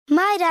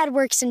My dad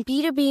works in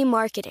B2B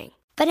marketing,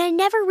 but I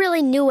never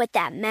really knew what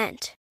that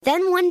meant.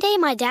 Then one day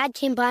my dad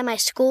came by my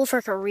school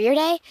for career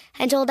day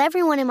and told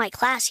everyone in my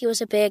class he was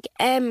a big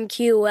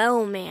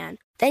MQL man.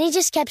 Then he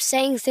just kept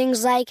saying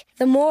things like,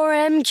 the more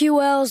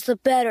MQLs, the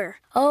better,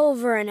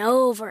 over and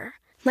over.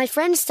 My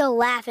friends still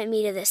laugh at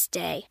me to this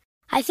day.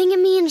 I think it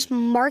means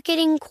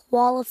marketing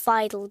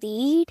qualified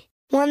lead.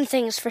 One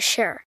thing's for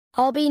sure,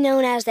 I'll be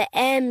known as the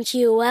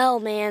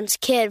MQL man's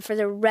kid for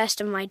the rest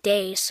of my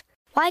days.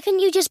 Why couldn't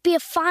you just be a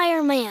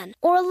fireman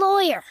or a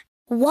lawyer?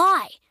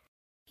 Why?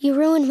 You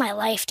ruined my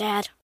life,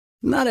 Dad.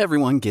 Not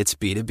everyone gets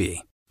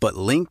B2B, but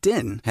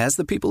LinkedIn has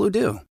the people who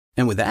do.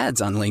 And with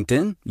ads on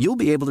LinkedIn, you'll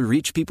be able to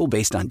reach people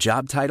based on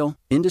job title,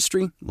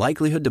 industry,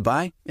 likelihood to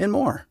buy, and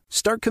more.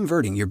 Start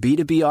converting your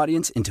B2B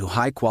audience into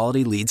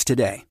high-quality leads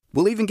today.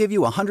 We'll even give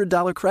you a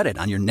 $100 credit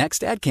on your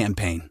next ad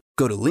campaign.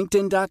 Go to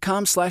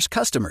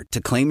linkedin.com/customer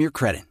to claim your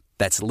credit.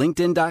 That's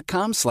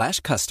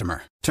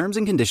linkedin.com/customer. Terms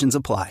and conditions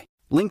apply.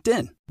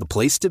 LinkedIn, the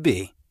place to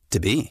be, to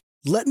be.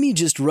 "Let me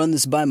just run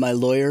this by my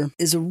lawyer"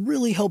 is a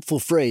really helpful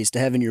phrase to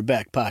have in your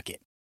back pocket.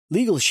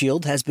 Legal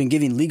Shield has been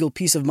giving legal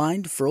peace of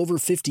mind for over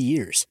 50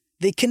 years.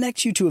 They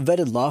connect you to a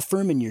vetted law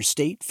firm in your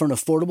state for an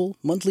affordable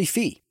monthly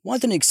fee.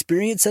 Want an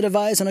experienced set of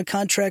eyes on a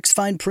contract's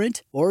fine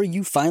print? Or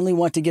you finally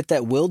want to get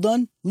that will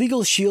done?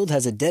 Legal Shield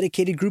has a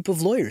dedicated group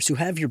of lawyers who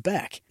have your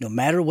back, no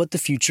matter what the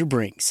future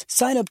brings.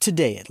 Sign up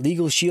today at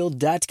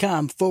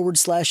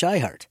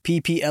LegalShield.com/iHeart.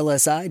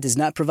 PPLSI does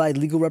not provide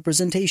legal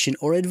representation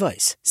or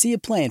advice. See a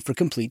plan for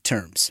complete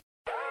terms.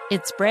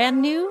 It's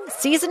brand new,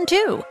 Season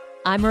 2.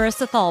 I'm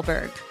Marissa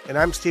Thalberg. And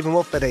I'm Stephen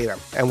Wolf Bedeta,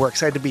 and we're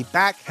excited to be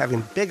back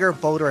having bigger,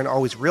 bolder, and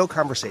always real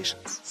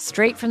conversations.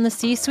 Straight from the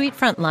C-suite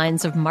front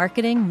lines of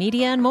marketing,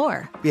 media, and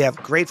more. We have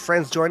great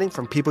friends joining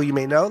from people you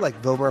may know,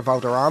 like Wilmer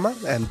Valderrama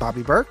and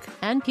Bobby Burke.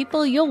 And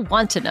people you'll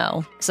want to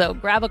know. So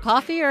grab a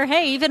coffee or,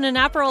 hey, even an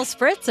Aperol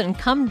Spritz and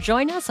come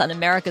join us on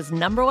America's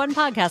 #1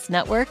 podcast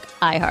network,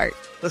 iHeart.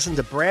 Listen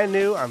to Brand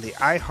New on the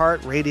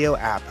iHeart Radio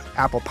app,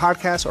 Apple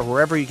Podcasts, or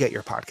wherever you get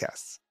your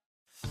podcasts.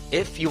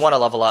 If you want to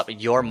level up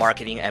your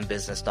marketing and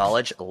business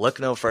knowledge, look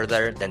no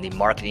further than the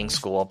Marketing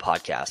School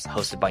podcast,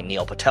 hosted by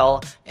Neil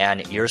Patel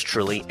and yours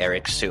truly,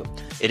 Eric Su.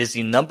 It is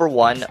the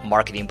 #1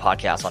 marketing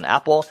podcast on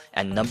Apple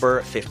and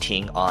number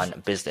 15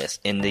 on business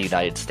in the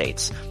United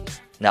States.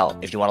 Now,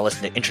 if you want to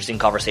listen to interesting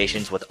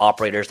conversations with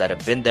operators that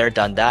have been there,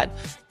 done that,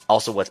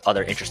 also with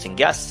other interesting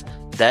guests,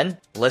 then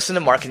listen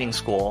to Marketing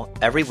School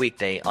every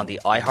weekday on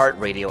the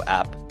iHeartRadio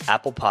app,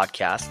 Apple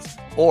Podcasts,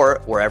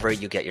 or wherever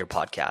you get your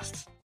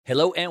podcasts.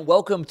 Hello and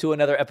welcome to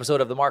another episode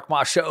of The Mark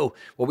Moss Show,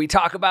 where we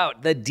talk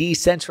about the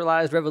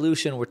decentralized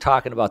revolution. We're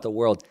talking about the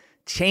world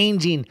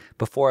changing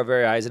before our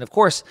very eyes. And of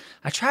course,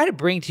 I try to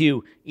bring to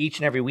you each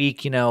and every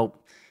week,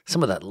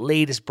 some of the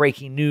latest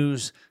breaking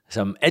news,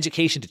 some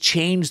education to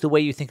change the way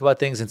you think about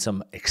things, and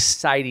some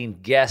exciting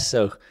guests.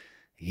 So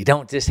you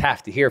don't just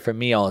have to hear from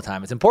me all the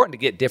time. It's important to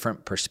get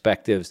different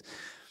perspectives.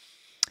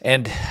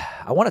 And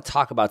I want to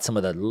talk about some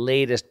of the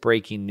latest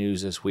breaking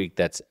news this week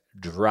that's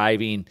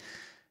driving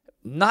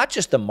not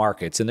just the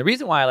markets. And the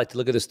reason why I like to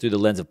look at this through the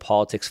lens of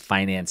politics,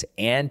 finance,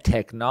 and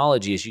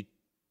technology is you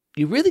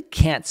really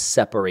can't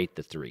separate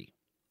the three.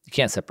 You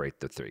can't separate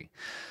the three.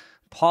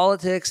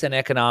 Politics and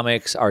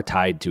economics are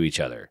tied to each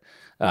other.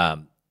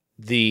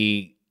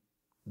 The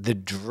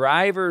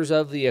drivers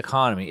of the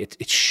economy,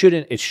 it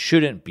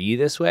shouldn't be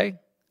this way.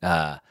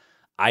 I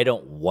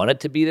don't want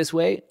it to be this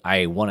way.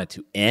 I want it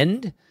to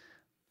end,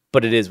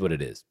 but it is what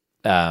it is.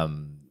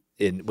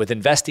 With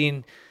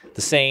investing,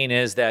 the saying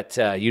is that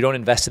you don't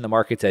invest in the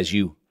markets as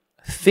you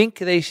think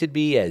they should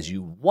be, as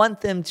you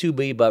want them to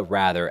be, but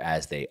rather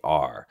as they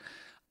are.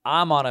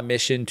 I'm on a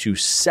mission to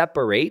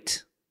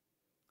separate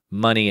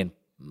money and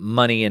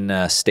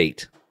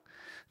state.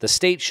 The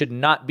state should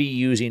not be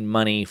using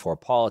money for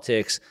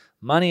politics.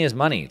 Money is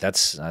money.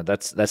 That's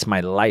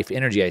my life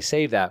energy. I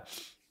save that.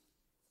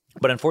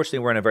 But unfortunately,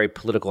 we're in a very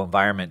political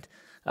environment.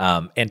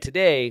 And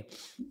today,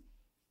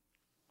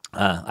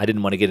 I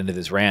didn't want to get into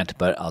this rant,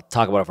 but I'll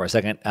talk about it for a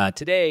second.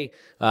 Today,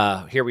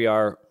 here we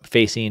are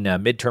facing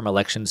midterm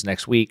elections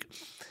next week,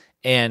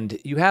 and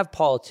you have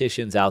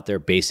politicians out there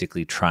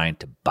basically trying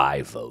to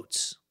buy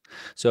votes.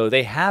 So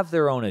they have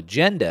their own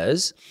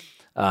agendas.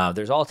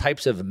 There's all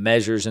types of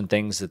measures and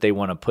things that they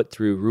want to put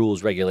through,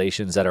 rules,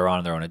 regulations that are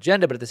on their own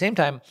agenda, but at the same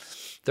time,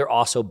 they're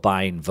also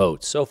buying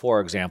votes. So, for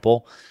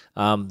example,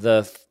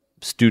 the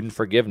Student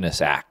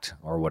Forgiveness Act,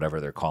 or whatever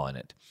they're calling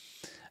it.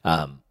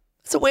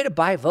 It's a way to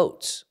buy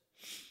votes.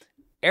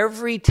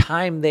 Every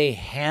time they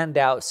hand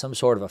out some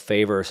sort of a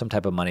favor or some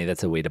type of money,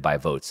 that's a way to buy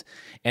votes.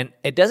 And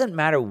it doesn't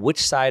matter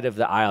which side of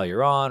the aisle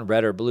you're on,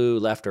 red or blue,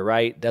 left or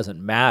right, doesn't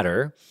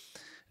matter.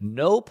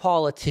 No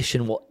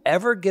politician will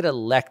ever get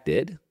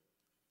elected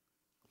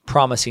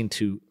promising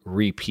to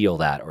repeal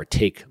that or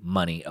take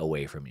money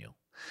away from you.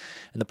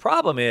 And the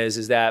problem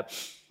is that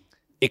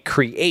it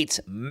creates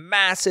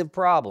massive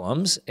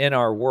problems in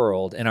our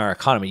world, in our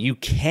economy. You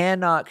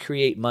cannot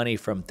create money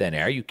from thin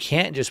air. You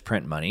can't just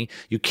print money.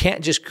 You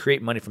can't just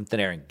create money from thin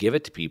air and give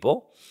it to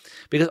people,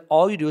 because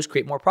all you do is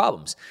create more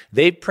problems.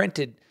 They've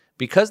printed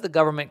because the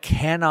government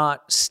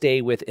cannot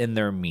stay within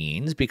their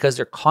means, because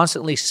they're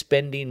constantly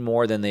spending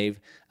more than they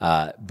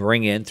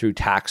bring in through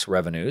tax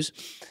revenues,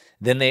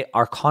 then they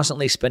are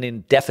constantly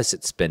spending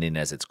deficit spending,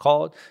 as it's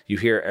called. You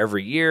hear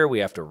every year we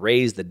have to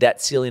raise the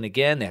debt ceiling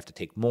again. They have to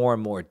take more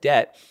and more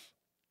debt.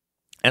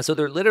 And so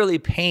they're literally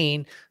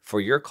paying for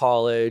your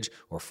college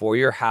or for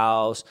your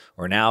house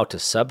or now to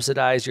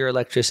subsidize your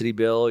electricity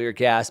bill, your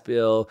gas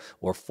bill,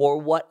 or for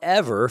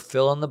whatever,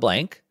 fill in the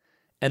blank.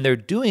 And they're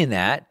doing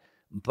that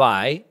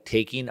by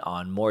taking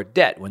on more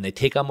debt. When they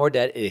take on more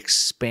debt, it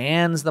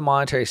expands the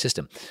monetary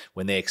system.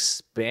 When they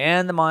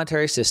expand the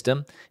monetary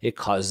system, it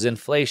causes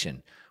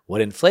inflation.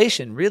 What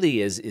inflation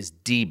really is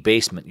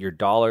debasement. Your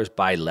dollars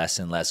buy less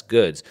and less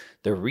goods.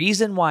 The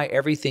reason why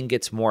everything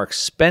gets more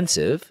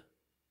expensive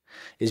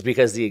is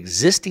because the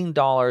existing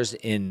dollars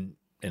in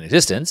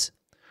existence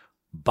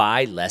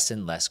buy less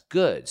and less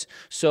goods.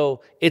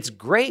 So it's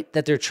great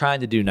that they're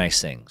trying to do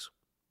nice things.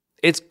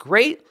 It's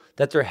great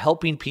that they're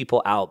helping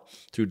people out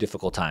through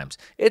difficult times.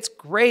 It's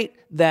great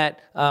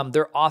that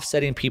they're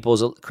offsetting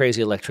people's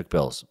crazy electric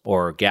bills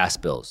or gas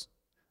bills.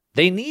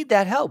 They need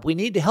that help. We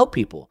need to help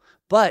people.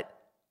 But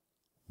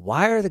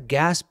why are the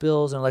gas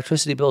bills and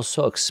electricity bills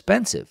so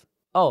expensive?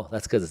 Oh,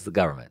 that's because it's the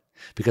government,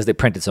 because they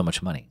printed so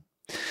much money.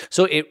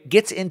 So it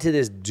gets into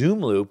this doom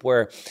loop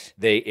where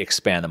they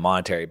expand the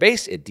monetary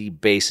base, it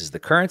debases the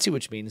currency,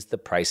 which means the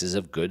prices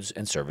of goods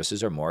and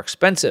services are more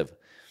expensive.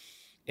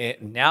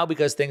 And now,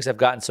 because things have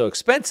gotten so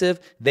expensive,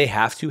 they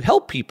have to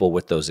help people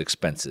with those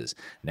expenses.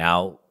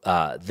 Now,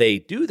 they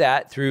do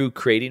that through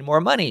creating more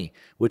money,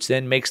 which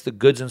then makes the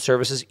goods and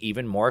services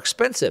even more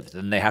expensive.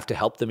 Then they have to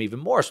help them even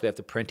more, so they have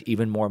to print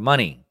even more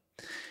money.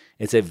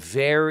 It's a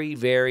very,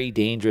 very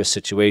dangerous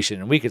situation,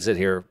 and we could sit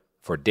here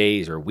for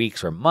days or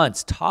weeks or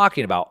months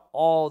talking about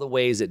all the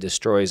ways it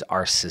destroys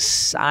our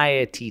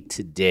society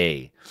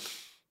today.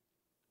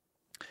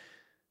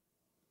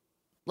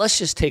 Let's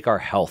just take our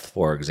health,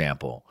 for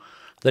example.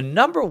 The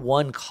number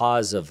one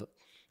cause of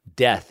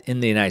death in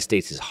the United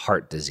States is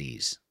heart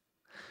disease.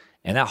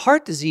 And that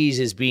heart disease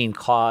is being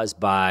caused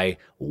by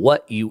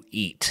what you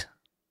eat,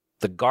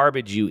 the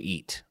garbage you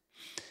eat.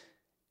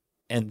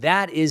 And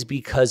that is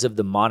because of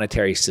the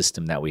monetary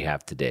system that we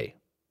have today.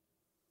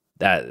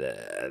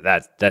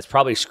 That's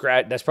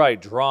probably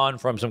drawn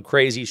from some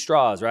crazy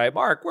straws, right?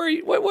 Mark, what are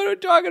you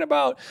talking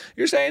about?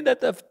 You're saying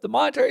that the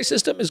monetary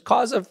system is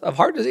cause of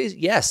heart disease?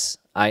 Yes,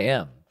 I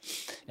am.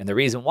 And the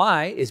reason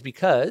why is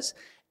because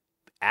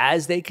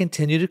as they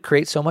continue to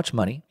create so much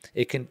money,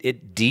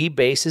 it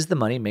debases the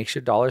money, makes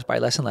your dollars buy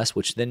less and less,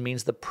 which then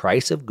means the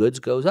price of goods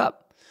goes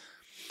up.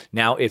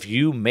 Now, if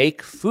you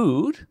make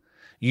food,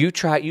 you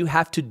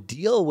have to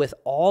deal with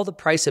all the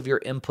price of your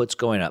inputs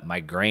going up.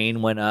 My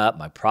grain went up,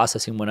 my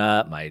processing went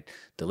up, my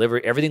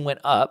delivery, everything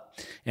went up.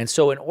 And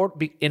so in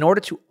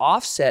order to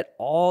offset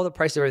all the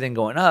price of everything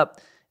going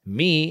up,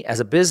 me as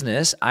a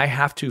business, I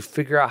have to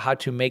figure out how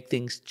to make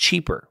things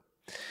cheaper.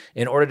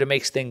 In order to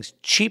make things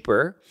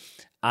cheaper,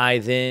 I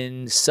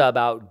then sub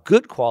out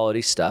good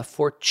quality stuff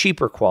for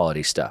cheaper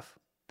quality stuff.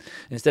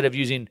 Instead of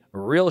using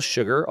real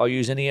sugar, I'll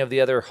use any of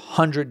the other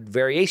 100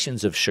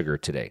 variations of sugar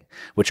today,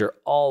 which are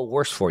all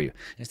worse for you.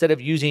 Instead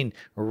of using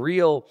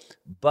real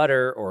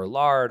butter or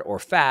lard or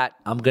fat,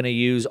 I'm going to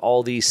use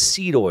all these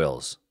seed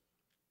oils.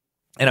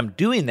 And I'm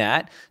doing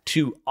that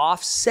to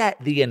offset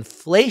the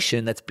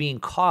inflation that's being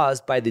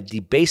caused by the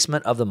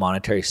debasement of the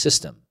monetary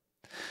system.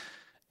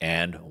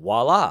 And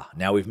voila,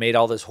 now we've made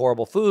all this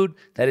horrible food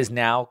that is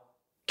now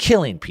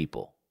killing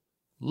people,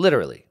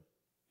 literally.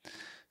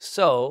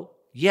 So,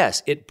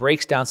 yes, it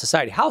breaks down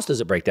society. How else does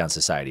it break down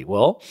society?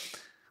 Well,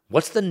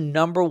 what's the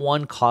number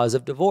one cause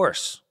of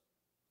divorce?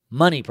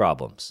 Money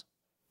problems.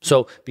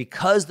 So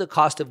because the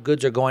cost of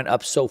goods are going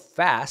up so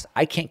fast,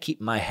 I can't keep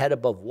my head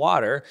above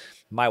water.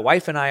 My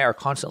wife and I are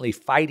constantly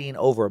fighting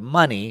over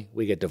money,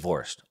 we get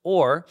divorced.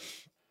 Or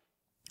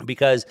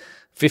because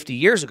 50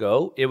 years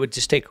ago, it would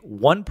just take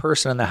one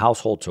person in the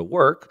household to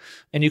work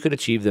and you could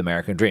achieve the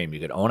American dream. You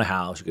could own a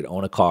house, you could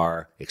own a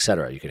car,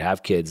 etc. You could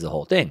have kids, the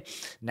whole thing.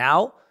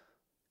 Now,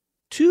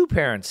 two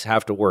parents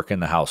have to work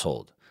in the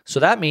household. So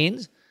that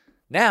means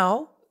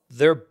now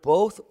they're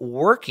both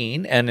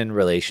working and in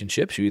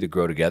relationships. You either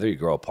grow together, you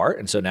grow apart.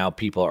 And so now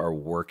people are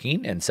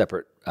working in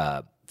separate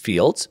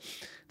fields.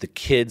 The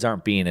kids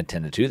aren't being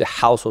attended to. The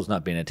household's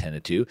not being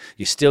attended to.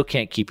 You still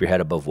can't keep your head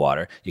above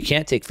water. You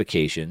can't take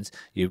vacations.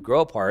 You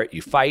grow apart,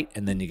 you fight,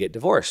 and then you get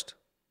divorced.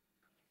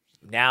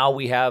 Now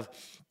we have,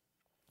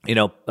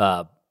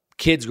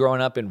 kids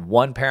growing up in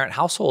one-parent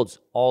households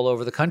all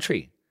over the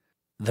country.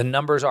 The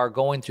numbers are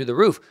going through the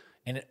roof.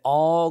 And it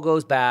all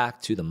goes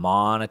back to the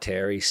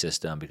monetary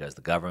system because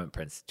the government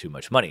prints too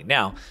much money.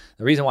 Now,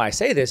 the reason why I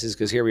say this is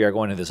because here we are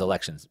going to this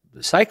election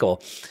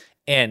cycle,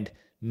 and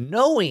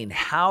knowing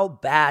how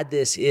bad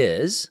this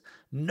is,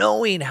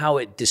 knowing how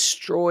it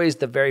destroys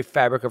the very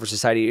fabric of our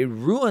society, it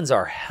ruins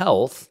our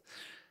health,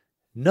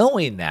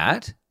 knowing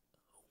that,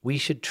 we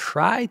should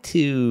try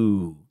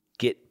to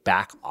get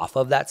back off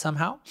of that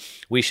somehow.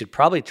 We should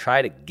probably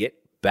try to get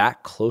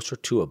back closer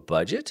to a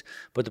budget.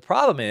 But the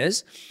problem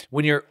is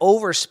when you're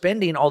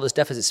overspending all this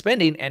deficit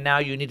spending and now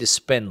you need to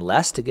spend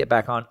less to get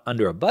back on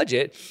under a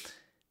budget,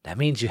 that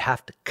means you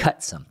have to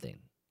cut something.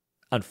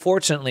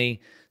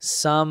 Unfortunately,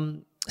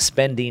 some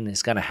spending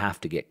is going to have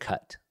to get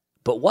cut.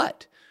 But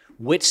what?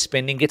 Which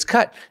spending gets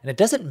cut? And it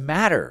doesn't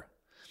matter.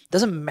 It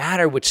doesn't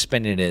matter which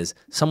spending it is.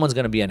 Someone's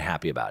going to be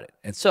unhappy about it.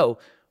 And so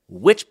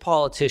which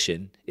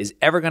politician is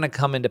ever going to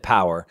come into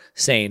power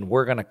saying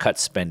we're going to cut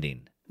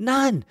spending?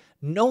 None.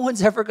 No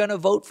one's ever going to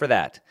vote for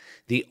that.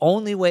 The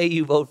only way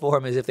you vote for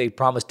them is if they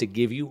promise to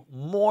give you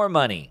more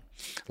money.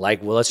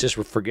 Like, well, let's just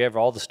forgive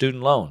all the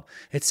student loan.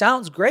 It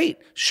sounds great.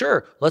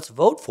 Sure, let's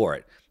vote for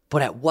it.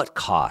 But at what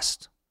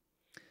cost?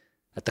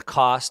 At the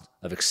cost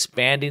of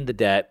expanding the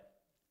debt,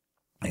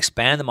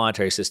 expand the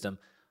monetary system,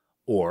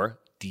 or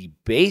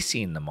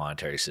debasing the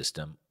monetary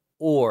system,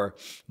 or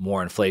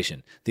more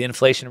inflation. The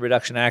Inflation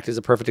Reduction Act is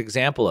a perfect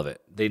example of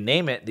it. They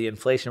name it the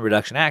Inflation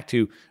Reduction Act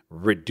to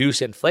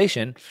reduce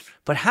inflation,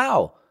 but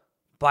how?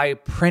 By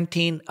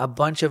printing a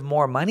bunch of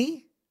more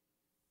money,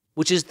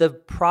 which is the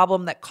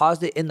problem that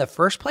caused it in the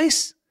first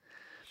place?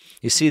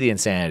 You see the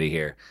insanity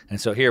here.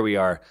 And so here we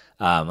are,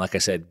 like I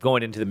said,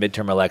 going into the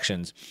midterm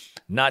elections,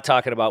 not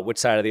talking about which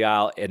side of the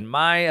aisle. In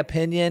my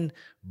opinion,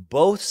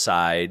 both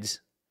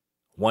sides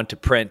want to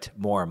print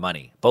more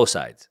money, both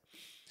sides.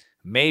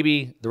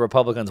 Maybe the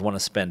Republicans want to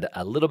spend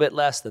a little bit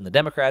less than the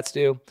Democrats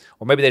do,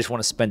 or maybe they just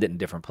want to spend it in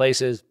different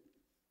places.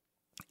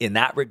 In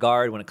that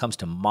regard, when it comes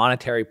to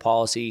monetary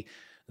policy,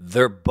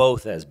 they're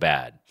both as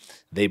bad.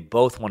 They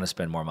both want to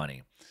spend more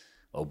money.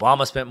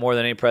 Obama spent more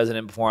than any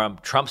president before him.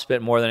 Trump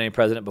spent more than any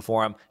president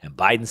before him. And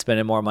Biden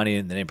spending more money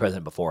than any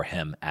president before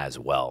him as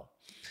well.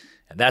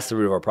 And that's the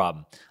root of our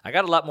problem. I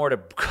got a lot more to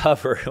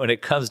cover when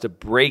it comes to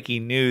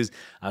breaking news.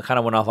 I kind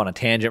of went off on a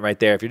tangent right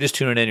there. If you're just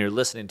tuning in, you're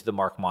listening to the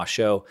Mark Moss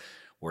Show.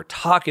 We're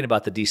talking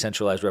about the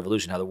decentralized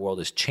revolution, how the world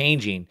is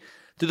changing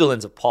through the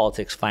lens of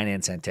politics,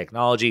 finance, and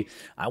technology.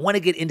 I want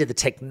to get into the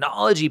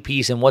technology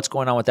piece and what's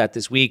going on with that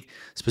this week,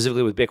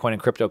 specifically with Bitcoin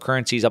and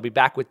cryptocurrencies. I'll be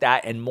back with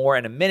that and more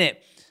in a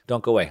minute.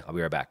 Don't go away. I'll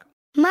be right back.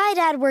 My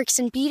dad works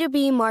in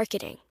B2B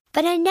marketing,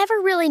 but I never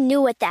really knew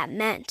what that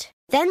meant.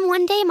 Then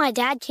one day my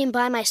dad came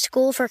by my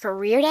school for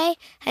career day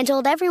and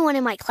told everyone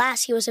in my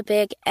class he was a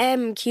big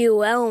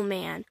MQL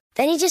man.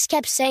 Then he just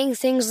kept saying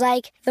things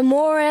like, the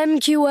more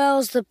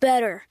MQLs, the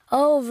better,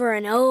 over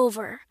and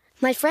over.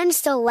 My friends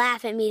still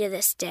laugh at me to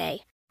this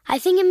day. I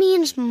think it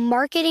means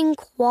marketing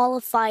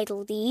qualified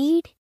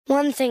lead.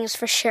 One thing's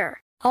for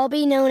sure. I'll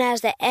be known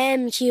as the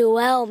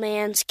MQL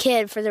man's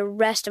kid for the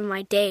rest of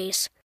my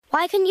days.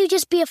 Why couldn't you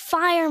just be a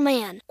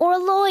fireman or a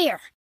lawyer?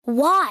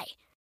 Why?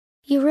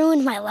 You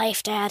ruined my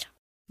life, Dad.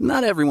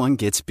 Not everyone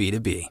gets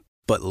B2B,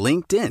 but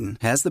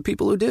LinkedIn has the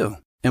people who do.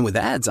 And with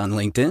ads on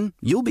LinkedIn,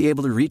 you'll be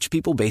able to reach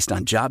people based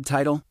on job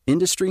title,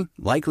 industry,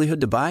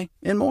 likelihood to buy,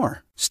 and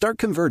more. Start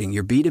converting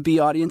your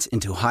B2B audience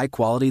into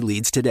high-quality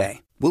leads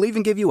today. We'll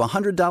even give you a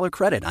 $100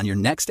 credit on your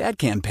next ad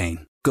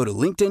campaign. Go to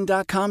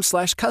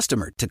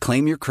linkedin.com/customer to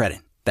claim your credit.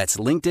 That's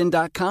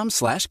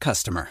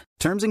linkedin.com/customer.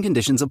 Terms and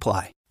conditions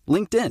apply.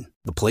 LinkedIn,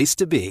 the place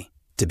to be,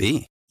 to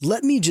be.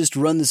 Let me just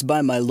run this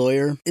by my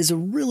lawyer is a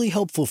really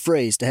helpful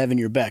phrase to have in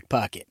your back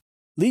pocket.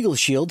 Legal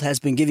Shield has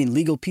been giving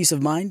legal peace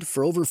of mind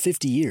for over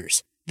 50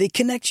 years. They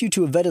connect you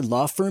to a vetted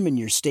law firm in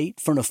your state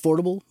for an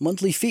affordable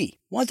monthly fee.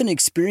 Want an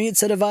experienced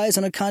set of eyes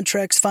on a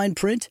contract's fine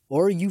print?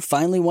 Or you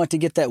finally want to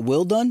get that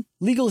will done?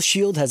 Legal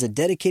Shield has a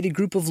dedicated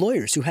group of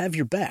lawyers who have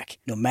your back,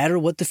 no matter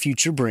what the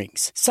future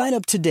brings. Sign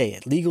up today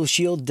at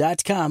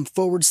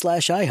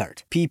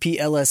LegalShield.com/iHeart.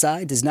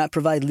 PPLSI does not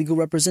provide legal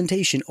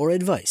representation or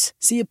advice.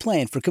 See a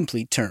plan for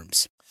complete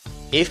terms.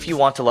 If you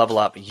want to level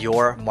up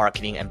your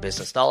marketing and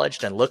business knowledge,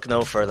 then look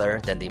no further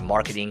than the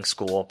Marketing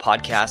School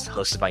podcast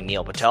hosted by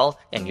Neil Patel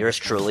and yours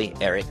truly,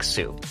 Eric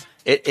Siu.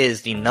 It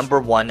is the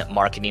 #1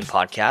 marketing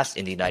podcast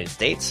in the United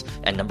States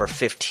and number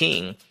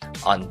 15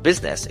 on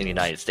business in the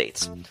United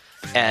States.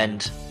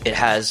 And it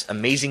has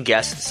amazing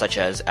guests such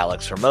as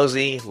Alex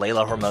Hormozi,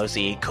 Layla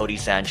Hormozi, Cody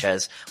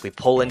Sanchez. We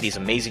pull in these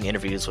amazing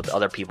interviews with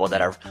other people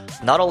that are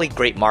not only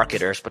great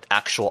marketers, but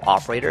actual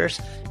operators.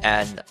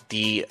 And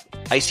the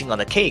icing on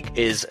the cake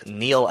is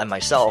Neil and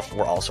myself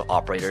were also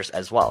operators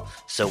as well.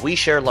 So we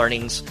share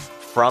learnings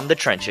from the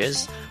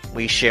trenches.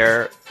 We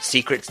share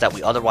secrets that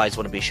we otherwise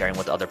wouldn't be sharing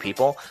with other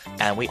people.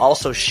 And we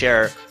also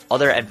share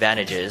other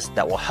advantages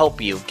that will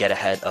help you get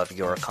ahead of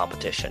your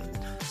competition.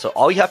 So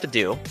all you have to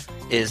do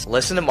is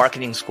listen to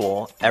Marketing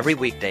School every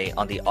weekday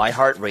on the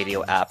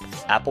iHeartRadio app,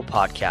 Apple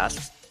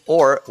Podcasts,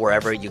 or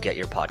wherever you get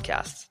your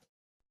podcasts.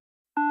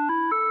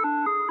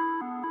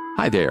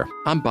 Hi there,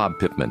 I'm Bob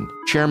Pittman,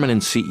 Chairman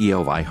and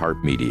CEO of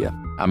iHeartMedia.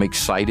 I'm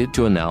excited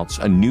to announce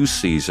a new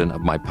season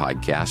of my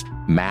podcast,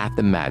 Math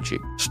and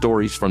Magic,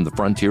 Stories from the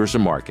Frontiers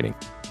of Marketing.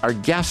 Our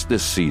guests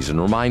this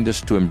season remind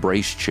us to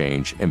embrace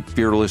change and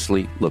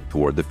fearlessly look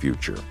toward the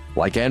future.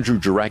 Like Andrew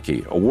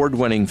Jarecki,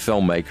 award-winning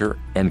filmmaker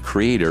and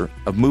creator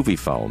of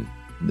Moviefone.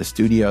 The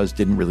studios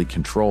didn't really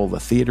control the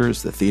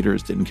theaters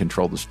didn't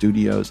control the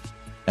studios.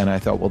 And I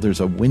thought, well, there's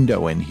a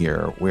window in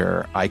here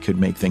where I could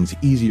make things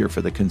easier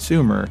for the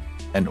consumer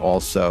and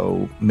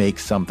also make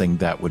something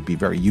that would be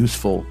very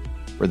useful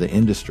for the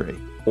industry.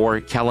 Or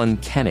Kellen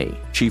Kenny,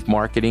 Chief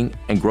Marketing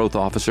and Growth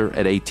Officer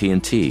at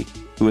AT&T,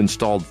 who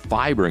installed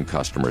fiber in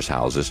customers'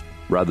 houses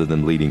rather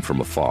than leading from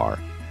afar.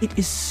 It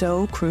is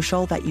so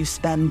crucial that you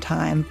spend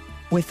time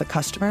with the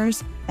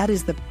customers. That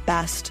is the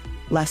best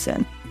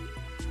lesson.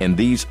 In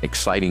these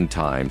exciting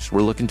times,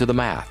 we're looking to the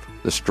math,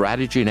 the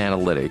strategy and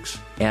analytics,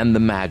 and the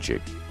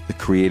magic, the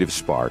creative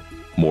spark,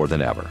 more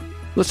than ever.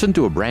 Listen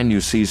to a brand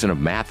new season of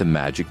Math and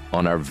Magic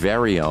on our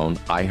very own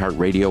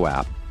iHeartRadio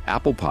app,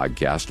 Apple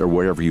Podcast, or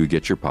wherever you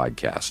get your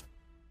podcast.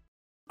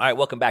 All right,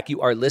 welcome back.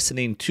 You are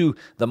listening to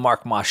The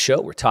Mark Moss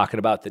Show. We're talking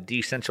about the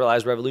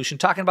decentralized revolution,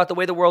 talking about the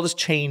way the world is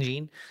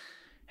changing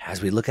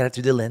as we look at it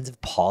through the lens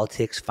of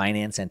politics,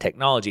 finance, and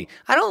technology.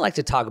 I don't like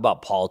to talk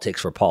about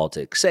politics for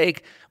politics'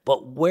 sake,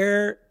 but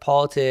where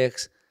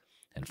politics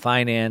and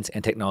finance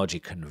and technology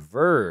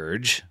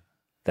converge,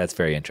 that's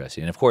very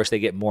interesting. And of course, they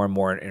get more and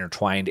more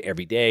intertwined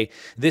every day.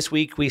 This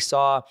week, we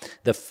saw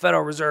the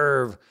Federal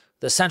Reserve,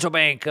 the central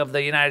bank of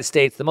the United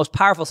States, the most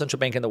powerful central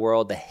bank in the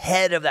world, the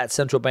head of that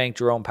central bank,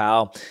 Jerome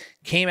Powell,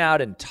 came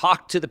out and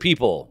talked to the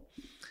people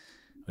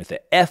with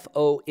the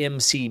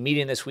FOMC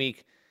meeting this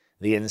week.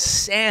 The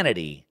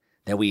insanity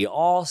that we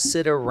all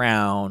sit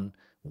around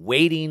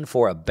waiting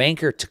for a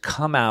banker to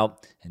come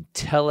out and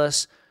tell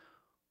us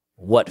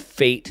what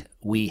fate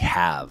we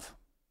have.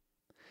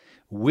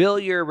 Will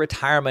your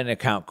retirement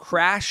account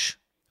crash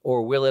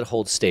or will it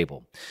hold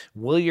stable?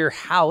 Will your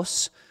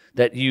house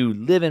that you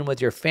live in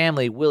with your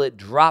family, will it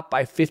drop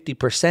by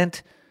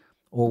 50%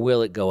 or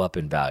will it go up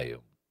in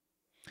value?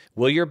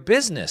 Will your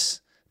business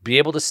be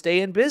able to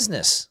stay in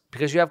business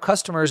because you have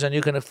customers and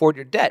you can afford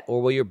your debt,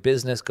 or will your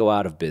business go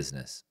out of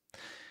business?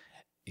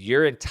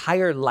 Your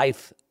entire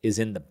life is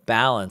in the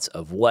balance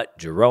of what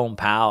Jerome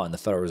Powell and the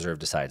Federal Reserve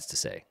decides to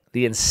say.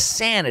 The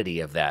insanity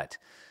of that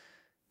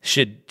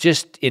should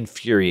just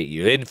infuriate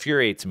you. It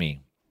infuriates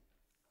me.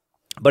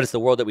 But it's the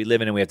world that we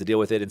live in and we have to deal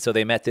with it. And so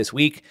they met this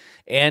week,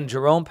 and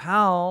Jerome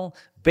Powell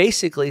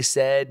basically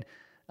said,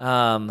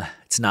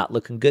 it's not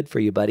looking good for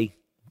you, buddy.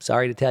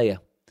 Sorry to tell you.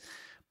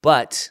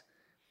 But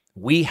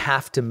we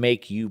have to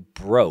make you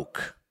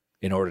broke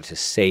in order to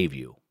save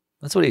you.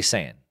 That's what he's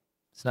saying.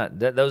 It's not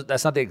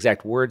that's not the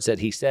exact words that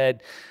he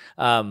said.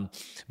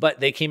 But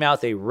they came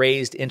out, they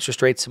raised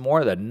interest rates some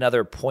more,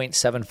 another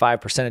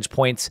 0.75 percentage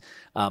points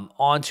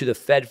onto the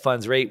Fed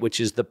funds rate, which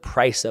is the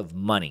price of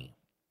money.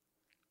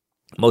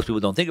 Most people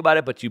don't think about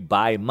it, but you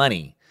buy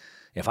money.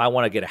 If I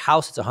want to get a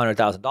house, it's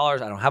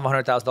 $100,000. I don't have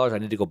 $100,000. I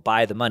need to go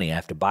buy the money. I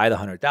have to buy the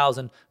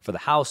 $100,000 for the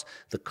house.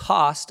 The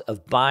cost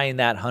of buying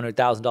that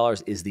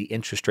 $100,000 is the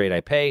interest rate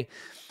I pay.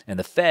 And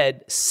the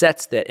Fed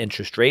sets that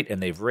interest rate,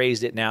 and they've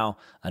raised it now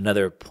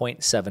another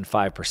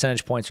 0.75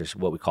 percentage points, or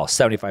what we call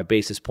 75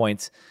 basis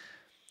points.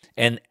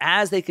 And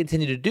as they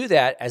continue to do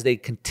that, as they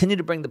continue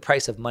to bring the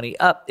price of money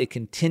up, it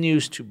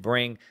continues to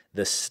bring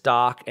the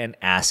stock and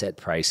asset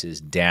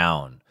prices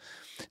down.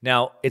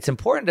 Now, it's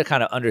important to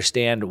kind of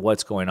understand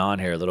what's going on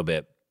here a little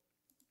bit,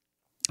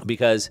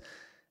 because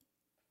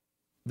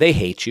they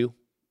hate you.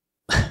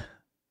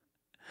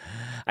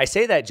 I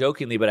say that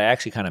jokingly, but I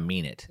actually kind of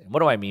mean it. And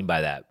what do I mean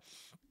by that?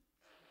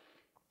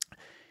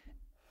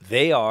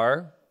 They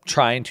are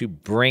trying to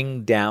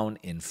bring down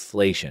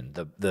inflation.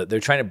 They're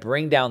trying to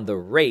bring down the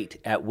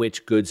rate at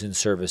which goods and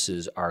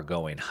services are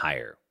going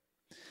higher.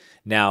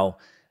 Now,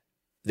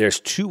 there's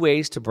two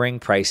ways to bring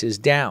prices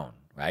down,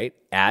 right?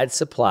 Add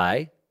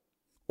supply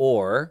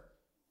or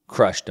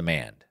crush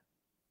demand.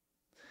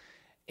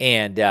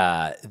 And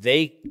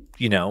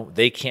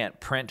they can't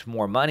print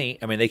more money.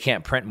 I mean, they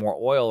can't print more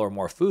oil or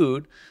more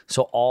food.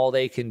 So all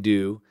they can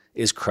do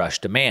is crush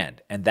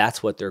demand. And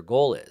that's what their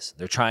goal is.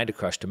 They're trying to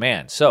crush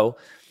demand. So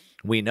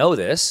we know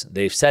this.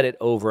 They've said it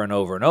over and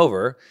over and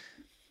over.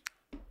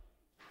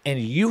 And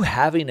you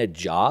having a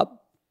job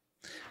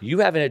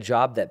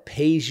that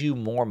pays you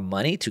more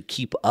money to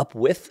keep up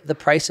with the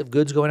price of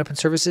goods going up in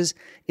services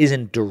is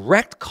in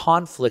direct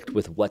conflict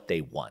with what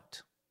they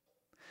want.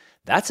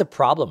 That's a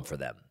problem for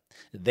them.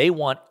 They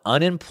want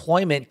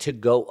unemployment to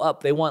go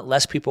up. They want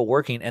less people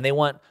working, and they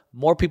want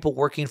more people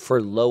working for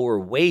lower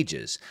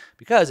wages.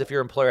 Because if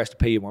your employer has to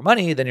pay you more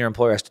money, then your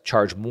employer has to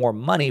charge more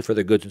money for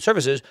their goods and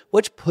services,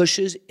 which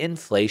pushes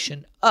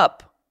inflation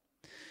up.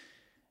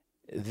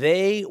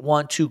 They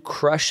want to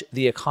crush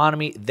the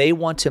economy. They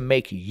want to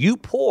make you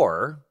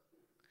poor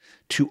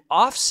to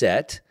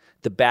offset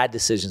the bad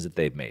decisions that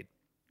they've made.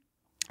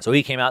 So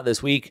he came out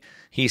this week.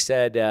 He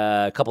said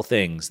a couple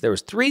things. There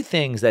was three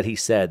things that he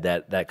said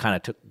that kind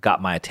of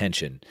got my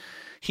attention.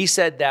 He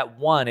said that,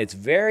 one, it's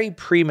very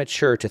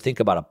premature to think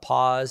about a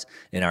pause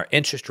in our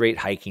interest rate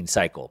hiking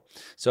cycle.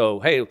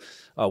 So, hey,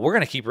 we're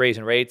going to keep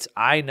raising rates.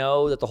 I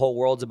know that the whole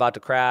world's about to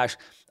crash.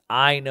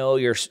 I know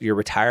your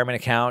retirement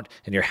account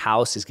and your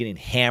house is getting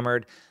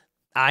hammered.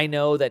 I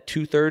know that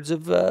 2/3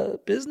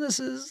 of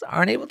businesses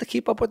aren't able to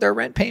keep up with their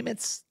rent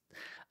payments.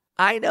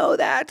 I know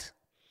that,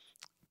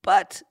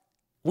 but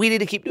we need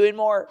to keep doing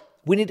more.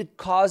 we need to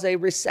cause a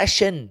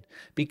recession,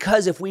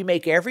 because if we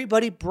make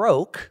everybody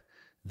broke,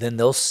 then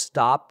they'll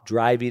stop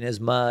driving as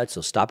much,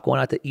 they'll stop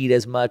going out to eat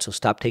as much, they'll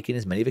stop taking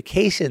as many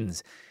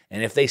vacations.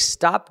 And if they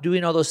stop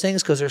doing all those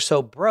things because they're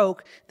so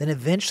broke, then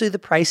eventually the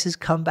prices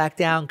come back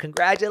down.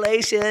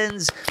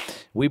 Congratulations.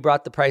 We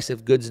brought the price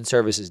of goods and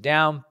services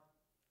down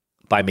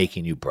by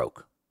making you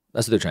broke.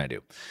 That's what they're trying to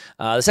do.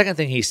 The second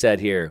thing he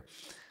said here,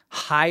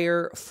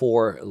 higher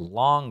for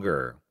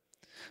longer.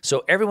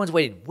 So everyone's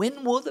waiting.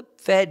 When will the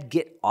Fed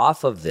get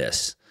off of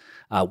this?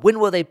 When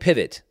will they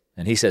pivot?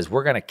 And he says,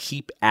 we're going to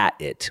keep at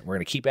it. We're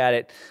going to keep at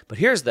it. But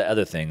here's the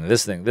other thing.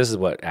 This is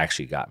what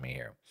actually got me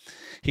here.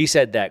 He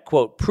said that,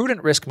 quote,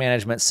 prudent risk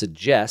management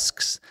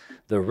suggests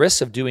the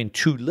risks of doing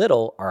too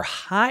little are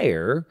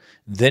higher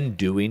than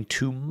doing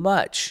too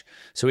much.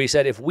 So he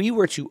said if we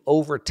were to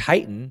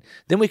over-tighten,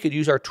 then we could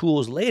use our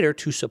tools later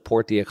to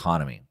support the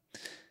economy.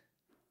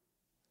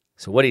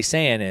 So what he's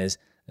saying is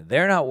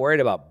they're not worried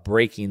about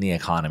breaking the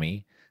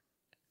economy,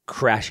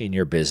 crashing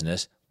your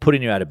business,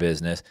 putting you out of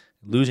business,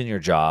 losing your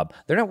job.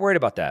 They're not worried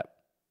about that.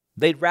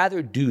 They'd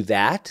rather do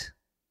that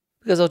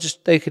because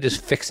they could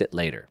just fix it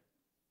later.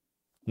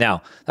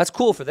 Now, that's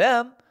cool for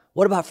them.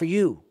 What about for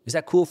you? Is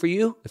that cool for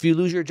you? If you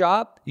lose your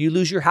job, you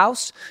lose your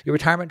house, your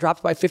retirement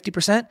drops by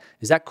 50%,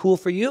 is that cool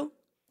for you?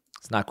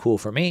 It's not cool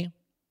for me.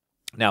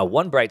 Now,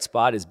 one bright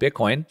spot is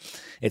Bitcoin.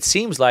 It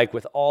seems like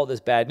with all this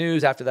bad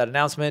news after that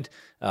announcement,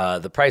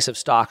 the price of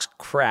stocks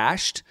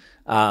crashed,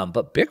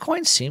 but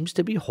Bitcoin seems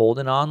to be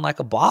holding on like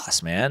a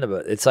boss, man.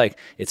 It's like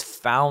it's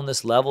found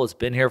this level. It's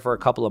been here for a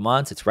couple of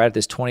months. It's right at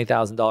this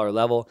 $20,000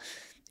 level.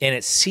 And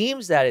it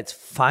seems that it's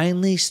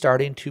finally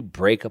starting to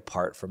break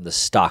apart from the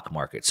stock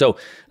market. So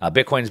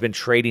Bitcoin has been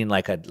trading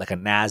like a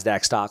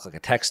NASDAQ stock, like a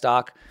tech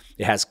stock.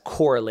 It has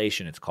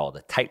correlation, it's called,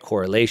 a tight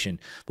correlation.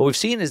 What we've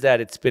seen is that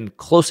it's been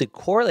closely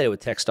correlated with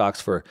tech stocks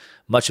for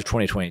much of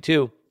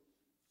 2022,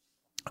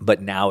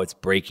 but now it's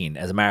breaking.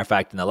 As a matter of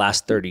fact, in the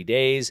last 30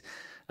 days,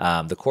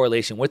 the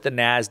correlation with the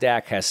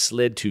NASDAQ has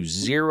slid to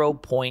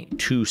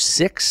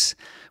 0.26,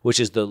 which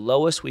is the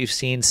lowest we've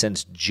seen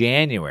since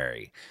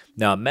January.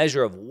 Now, a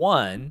measure of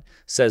 1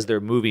 says they're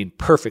moving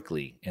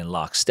perfectly in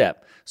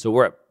lockstep. So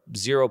we're at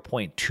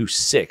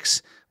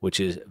 0.26, which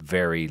is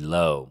very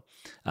low.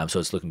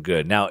 So it's looking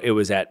good. Now, it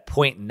was at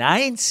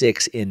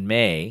 0.96 in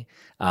May,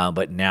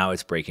 but now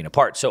it's breaking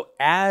apart. So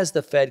as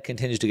the Fed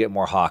continues to get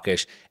more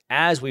hawkish,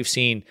 as we've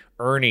seen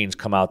earnings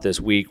come out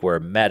this week where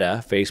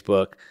Meta,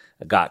 Facebook,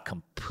 got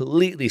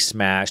completely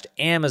smashed,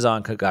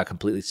 Amazon got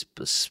completely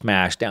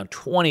smashed, down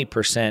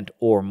 20%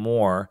 or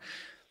more,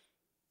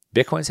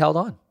 Bitcoin's held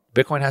on.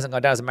 Bitcoin hasn't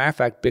gone down. As a matter of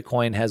fact,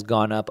 Bitcoin has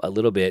gone up a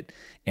little bit,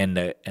 and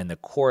the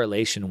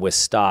correlation with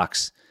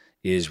stocks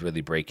is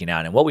really breaking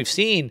out. And what we've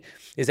seen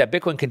is that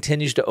Bitcoin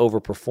continues to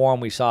overperform.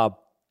 We saw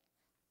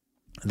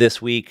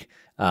this week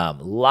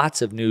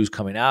lots of news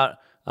coming out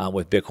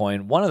with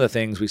Bitcoin. One of the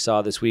things we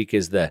saw this week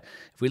is if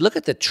we look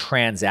at the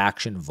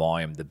transaction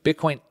volume, the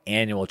Bitcoin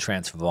annual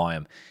transfer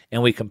volume,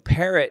 and we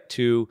compare it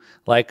to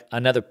like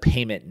another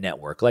payment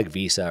network like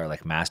Visa or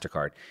like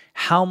MasterCard,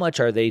 how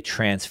much are they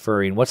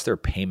transferring? What's their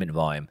payment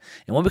volume?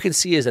 And what we can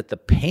see is that the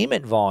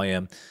payment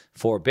volume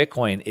for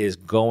Bitcoin is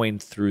going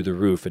through the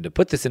roof. And to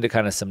put this into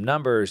kind of some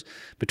numbers,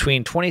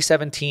 between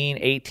 2017,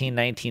 18,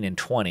 19, and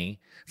 20,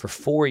 for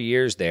 4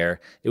 years there,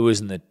 it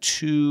was in the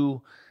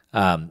 $2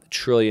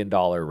 trillion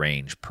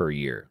range per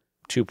year.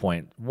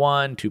 2.1,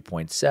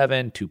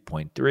 2.7,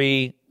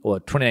 2.3. Well,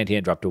 2019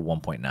 it dropped to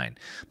 1.9.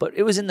 But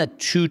it was in the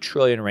 2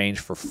 trillion range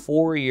for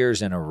 4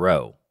 years in a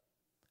row.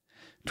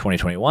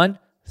 2021,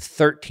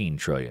 13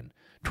 trillion.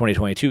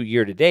 2022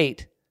 year to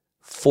date,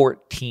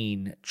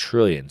 14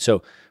 trillion.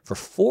 So for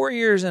 4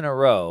 years in a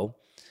row,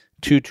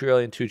 2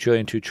 trillion, 2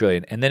 trillion, 2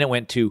 trillion. And then it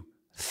went to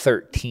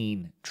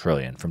 13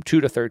 trillion. From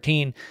 2 to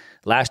 13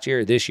 last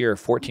year, this year,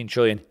 14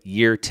 trillion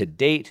year to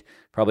date.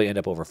 Probably end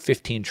up over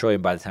 15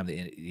 trillion by the time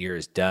the year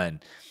is done.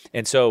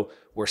 And so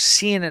we're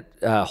seeing it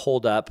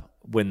hold up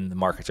when the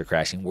markets are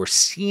crashing. We're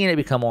seeing it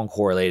become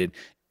uncorrelated,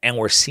 and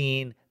we're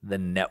seeing the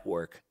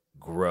network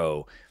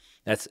grow.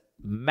 That's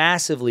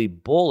massively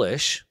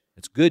bullish.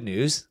 It's good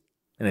news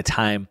in a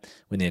time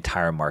when the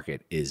entire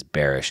market is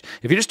bearish.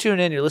 If you're just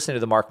tuning in, you're listening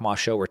to The Mark Moss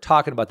Show. We're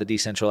talking about the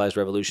decentralized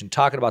revolution,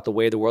 talking about the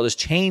way the world is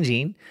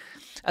changing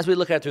as we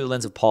look at it through the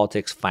lens of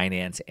politics,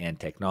 finance, and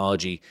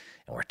technology.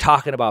 And we're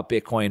talking about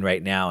Bitcoin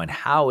right now and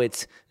how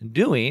it's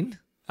doing.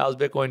 How's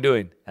Bitcoin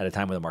doing at a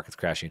time when the market's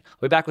crashing? I'll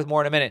be back with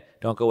more in a minute.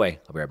 Don't go away.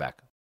 I'll be right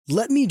back.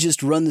 "Let me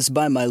just run this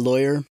by my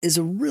lawyer" is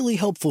a really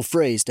helpful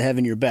phrase to have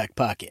in your back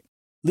pocket.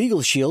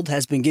 Legal Shield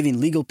has been giving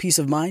legal peace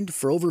of mind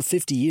for over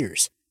 50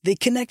 years. They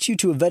connect you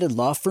to a vetted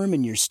law firm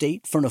in your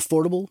state for an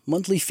affordable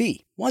monthly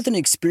fee. Want an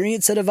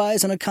experienced set of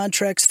eyes on a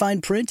contract's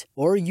fine print?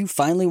 Or you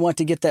finally want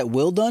to get that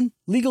will done?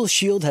 Legal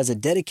Shield has a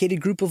dedicated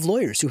group of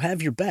lawyers who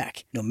have your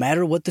back, no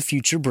matter what the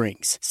future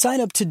brings. Sign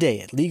up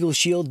today at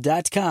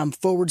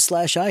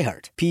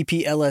LegalShield.com/iHeart.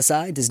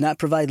 PPLSI does not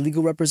provide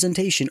legal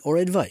representation or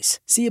advice.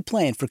 See a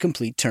plan for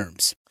complete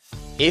terms.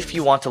 If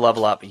you want to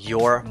level up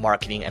your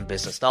marketing and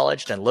business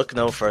knowledge, then look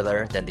no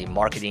further than the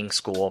Marketing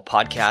School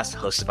podcast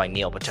hosted by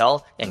Neil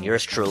Patel and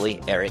yours truly,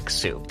 Eric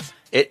Siu.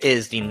 It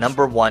is the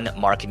 #1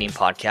 marketing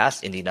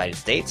podcast in the United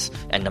States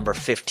and number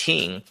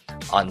 15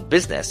 on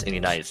business in the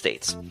United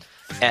States.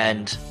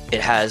 And it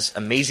has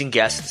amazing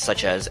guests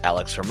such as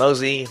Alex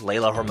Hormozi,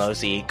 Layla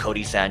Hormozi,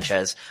 Cody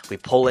Sanchez. We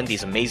pull in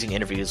these amazing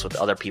interviews with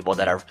other people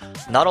that are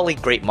not only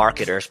great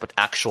marketers, but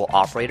actual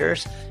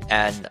operators.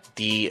 And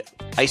the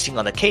icing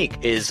on the cake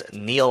is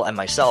Neil and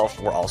myself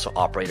were also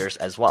operators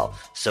as well.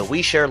 So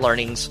we share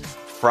learnings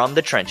from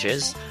the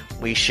trenches.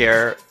 We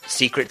share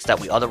secrets that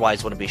we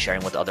otherwise wouldn't be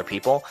sharing with other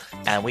people.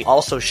 And we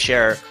also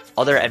share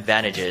other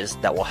advantages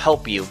that will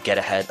help you get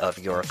ahead of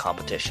your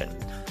competition.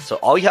 So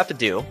all you have to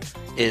do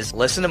is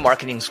listen to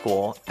Marketing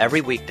School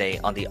every weekday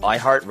on the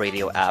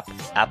iHeartRadio app,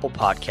 Apple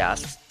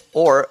Podcasts,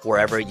 or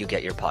wherever you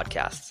get your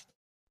podcasts.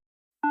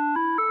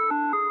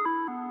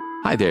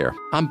 Hi there,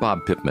 I'm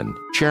Bob Pittman,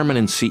 Chairman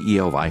and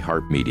CEO of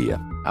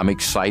iHeartMedia. I'm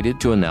excited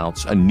to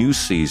announce a new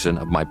season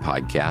of my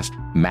podcast,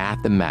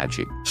 Math and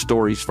Magic,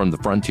 Stories from the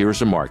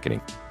Frontiers of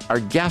Marketing. Our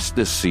guests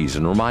this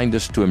season remind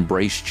us to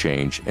embrace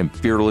change and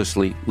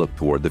fearlessly look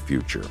toward the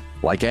future.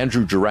 Like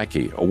Andrew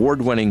Jarecki,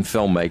 award-winning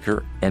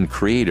filmmaker and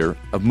creator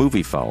of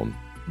Moviefone.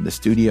 The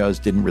studios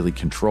didn't really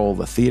control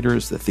the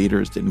theaters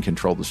didn't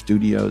control the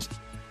studios.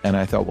 And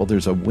I thought, well,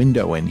 there's a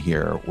window in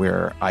here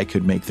where I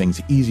could make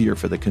things easier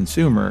for the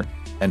consumer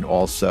and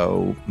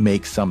also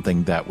make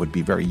something that would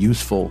be very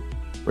useful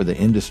for the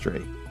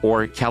industry.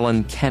 Or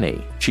Kellen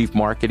Kenny, Chief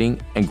Marketing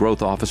and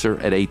Growth Officer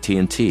at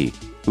AT&T,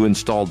 who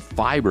installed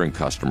fiber in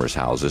customers'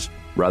 houses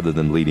rather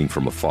than leading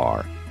from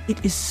afar.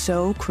 It is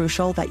so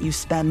crucial that you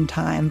spend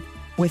time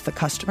with the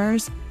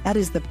customers. That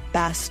is the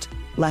best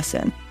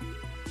lesson.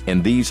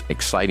 In these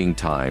exciting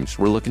times,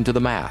 we're looking to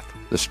the math,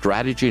 the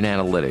strategy and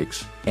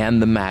analytics,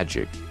 and the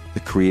magic, the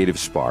creative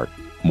spark,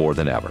 more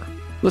than ever.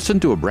 Listen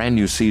to a brand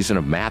new season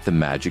of Math and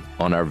Magic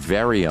on our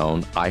very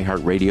own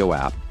iHeartRadio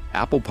app,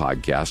 Apple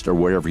Podcast, or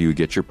wherever you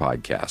get your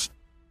podcast.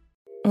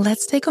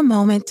 Let's take a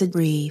moment to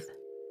breathe.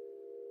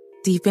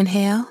 Deep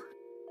inhale.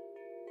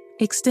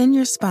 Extend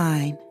your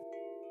spine.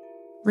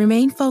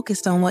 Remain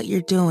focused on what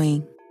you're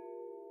doing.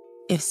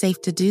 If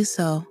safe to do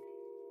so,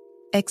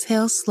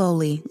 exhale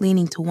slowly,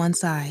 leaning to one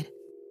side.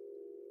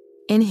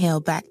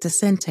 Inhale back to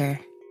center.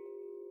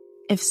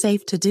 If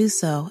safe to do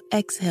so,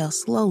 exhale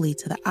slowly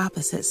to the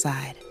opposite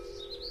side.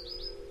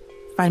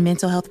 Find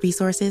mental health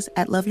resources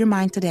at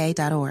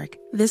loveyourmindtoday.org.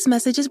 This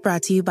message is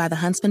brought to you by the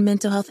Huntsman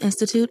Mental Health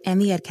Institute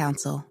and the Ed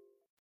Council.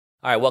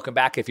 All right, welcome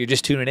back. If you're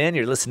just tuning in,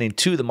 you're listening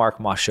to The Mark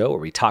Moss Show, where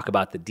we talk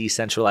about the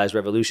decentralized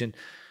revolution.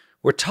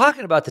 We're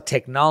talking about the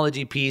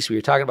technology piece. We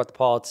were talking about the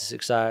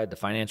politics side, the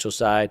financial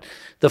side,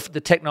 the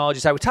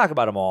technology side. We talk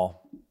about them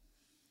all.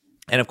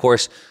 And of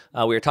course,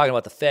 we were talking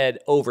about the Fed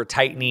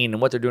over-tightening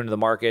and what they're doing to the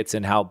markets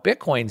and how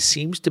Bitcoin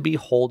seems to be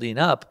holding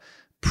up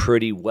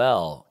pretty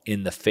well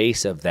in the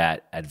face of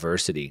that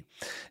adversity.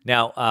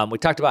 Now, we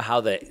talked about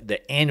how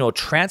the annual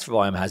transfer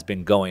volume has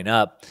been going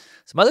up.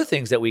 Some other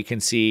things that we can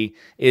see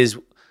is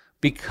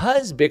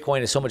because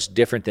Bitcoin is so much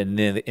different than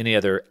any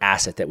other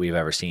asset that we've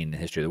ever seen in the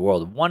history of the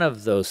world, one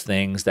of those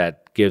things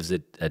that gives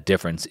it a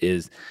difference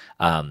is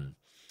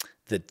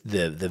the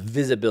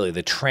visibility,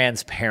 the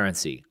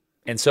transparency.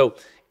 And so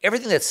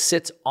everything that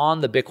sits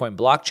on the Bitcoin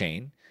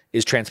blockchain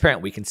is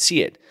transparent. We can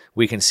see it.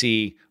 We can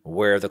see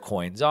where the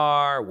coins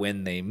are,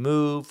 when they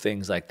move,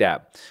 things like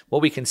that.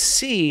 What we can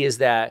see is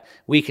that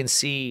we can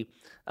see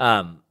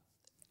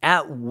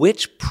at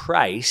which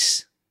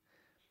price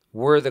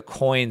were the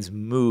coins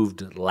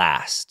moved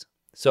last.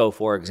 So,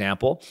 for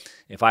example,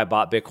 if I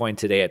bought Bitcoin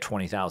today at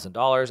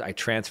 $20,000, I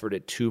transferred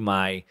it to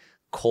my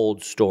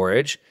cold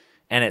storage,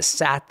 and it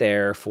sat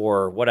there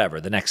for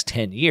whatever, the next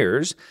 10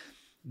 years,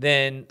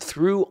 then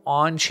through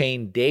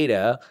on-chain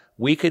data,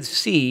 we could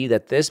see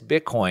that this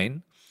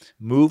Bitcoin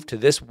moved to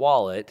this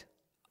wallet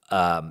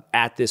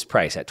at this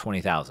price, at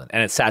 $20,000,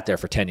 and it sat there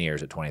for 10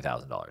 years at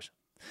 $20,000.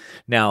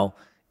 Now,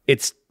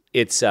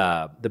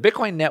 the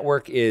Bitcoin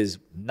network is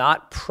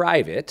not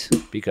private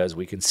because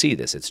we can see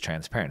this. It's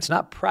transparent. It's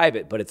not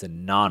private, but it's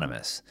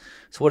anonymous.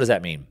 So what does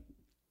that mean?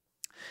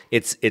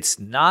 It's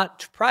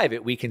not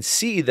private. We can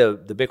see the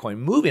Bitcoin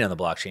moving on the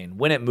blockchain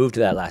when it moved to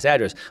that last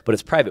address, but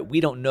it's private. We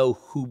don't know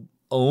who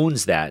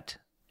owns that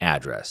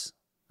address,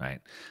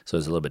 right? So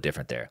it's a little bit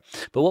different there.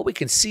 But what we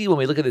can see when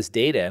we look at this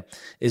data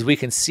is we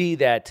can see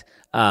that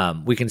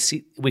we can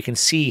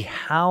see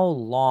how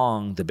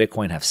long the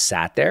Bitcoin have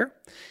sat there,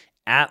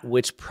 at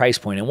which price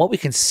point. And what we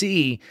can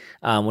see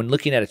when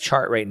looking at a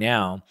chart right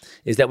now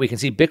is that we can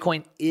see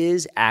Bitcoin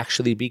is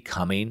actually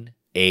becoming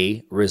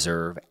a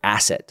reserve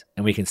asset.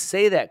 And we can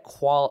say that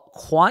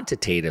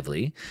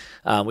quantitatively,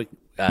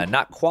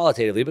 not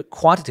qualitatively, but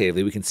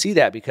quantitatively, we can see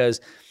that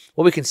because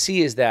what we can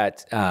see is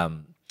that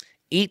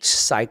each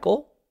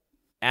cycle,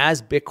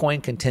 as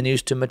Bitcoin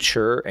continues to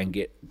mature and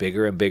get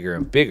bigger and bigger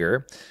and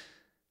bigger,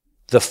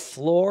 the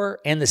floor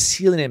and the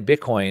ceiling in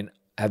Bitcoin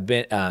have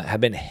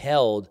been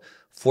held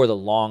for the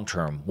long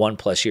term,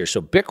 1+ years. So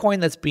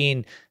Bitcoin that's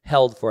being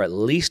held for at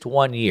least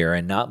 1 year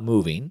and not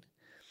moving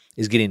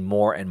is getting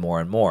more and more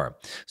and more.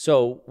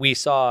 So we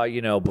saw,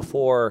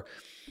 before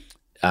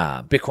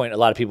Bitcoin, a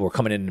lot of people were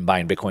coming in and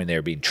buying Bitcoin. They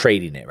were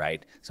trading it,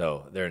 right?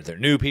 So they're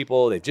new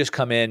people. They've just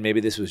come in.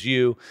 Maybe this was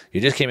you. You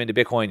just came into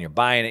Bitcoin. You're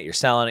buying it. You're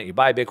selling it. You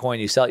buy Bitcoin.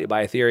 You sell it. You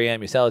buy Ethereum.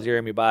 You sell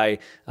Ethereum. You buy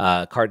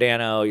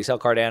Cardano. You sell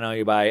Cardano.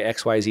 You buy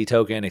XYZ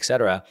token,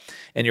 etc.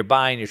 And you're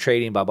buying. You're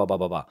trading. Blah blah blah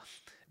blah blah.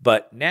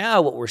 But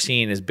now what we're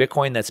seeing is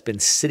Bitcoin that's been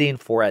sitting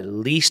for at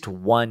least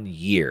 1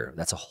 year.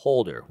 That's a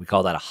holder. We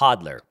call that a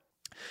hodler.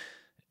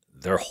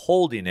 They're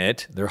holding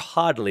it. They're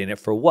hodling it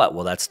for what?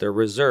 Well, that's their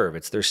reserve.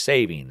 It's their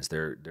savings.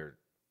 They're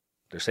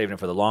saving it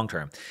for the long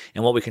term.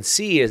 And what we can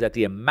see is that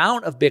the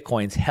amount of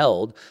Bitcoins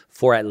held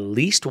for at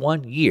least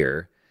 1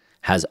 year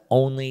has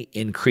only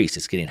increased.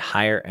 It's getting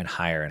higher and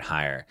higher and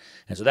higher.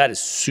 And so that is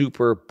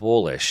super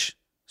bullish,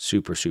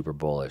 super, super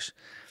bullish.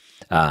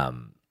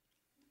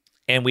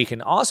 And we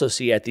can also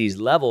see at these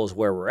levels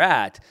where we're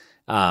at,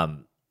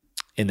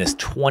 in this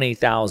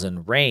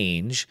 20,000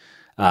 range,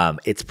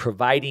 it's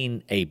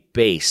providing a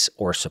base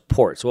or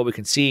support. So what we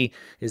can see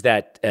is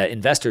that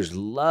investors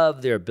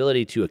love their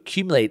ability to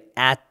accumulate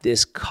at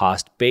this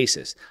cost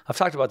basis. I've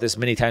talked about this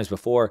many times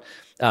before.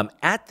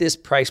 At this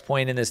price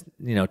point, in this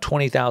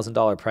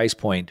 $20,000 price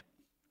point,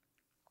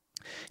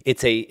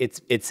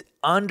 it's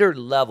under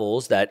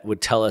levels that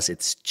would tell us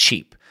it's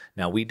cheap.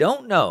 Now we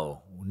don't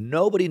know.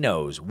 Nobody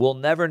knows. We'll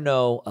never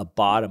know a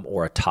bottom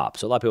or a top.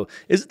 So a lot of people,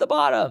 is it the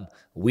bottom?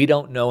 We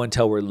don't know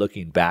until we're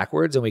looking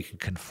backwards and we can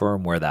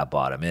confirm where that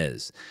bottom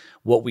is.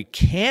 What we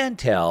can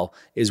tell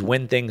is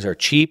when things are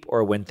cheap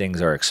or when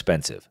things are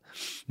expensive.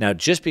 Now,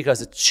 just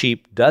because it's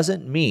cheap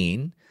doesn't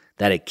mean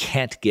that it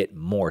can't get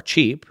more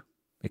cheap.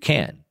 It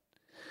can.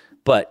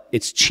 But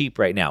it's cheap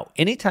right now.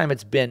 Anytime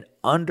it's been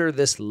under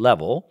this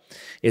level,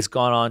 it's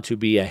gone on to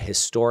be a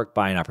historic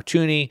buying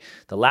opportunity.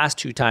 The last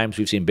 2 times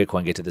we've seen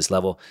Bitcoin get to this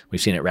level,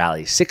 we've seen it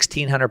rally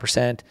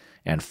 1,600%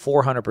 and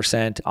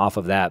 400% off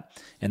of that,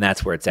 and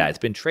that's where it's at. It's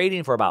been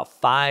trading for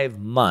about 5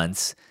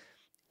 months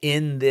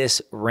in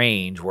this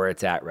range where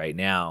it's at right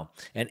now.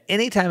 And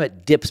anytime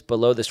it dips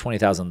below this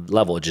 20,000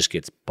 level, it just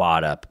gets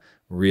bought up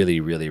really,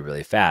 really,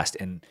 really fast.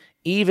 And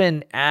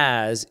even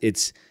as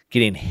it's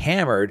getting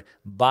hammered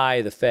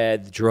by the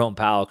Fed, Jerome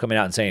Powell coming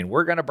out and saying,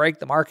 we're going to break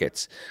the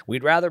markets.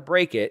 We'd rather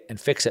break it and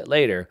fix it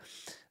later.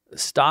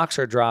 Stocks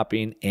are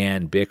dropping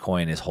and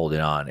Bitcoin is holding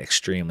on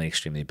extremely,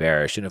 extremely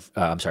bearish.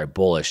 And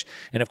bullish.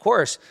 And of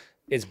course,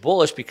 it's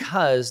bullish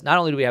because not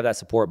only do we have that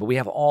support, but we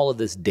have all of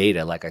this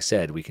data. Like I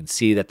said, we can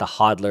see that the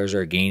hodlers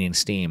are gaining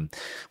steam.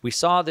 We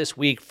saw this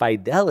week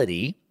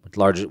Fidelity,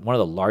 one of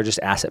the largest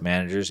asset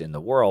managers in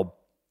the world,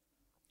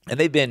 and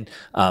they've been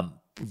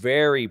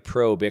very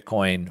pro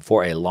Bitcoin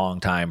for a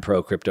long time,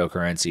 pro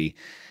cryptocurrency.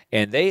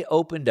 And they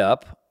opened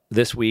up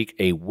this week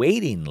a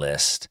waiting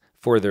list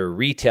for their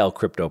retail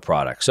crypto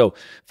product. So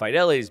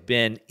Fidelity's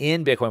been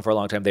in Bitcoin for a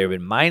long time. They've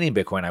been mining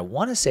Bitcoin, I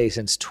want to say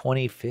since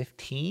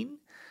 2015,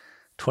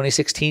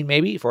 2016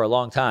 maybe, for a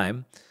long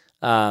time.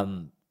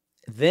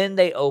 Then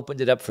they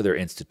opened it up for their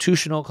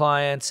institutional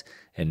clients.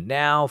 And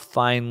now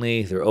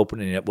finally they're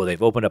opening it. Well,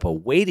 they've opened up a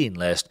waiting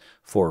list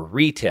for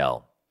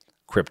retail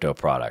crypto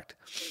product.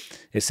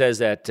 It says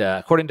that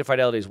according to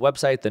Fidelity's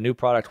website, the new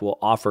product will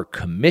offer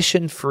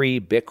commission-free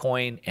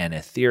Bitcoin and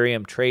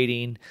Ethereum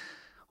trading,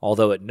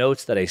 although it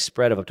notes that a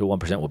spread of up to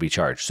 1% will be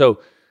charged.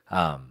 So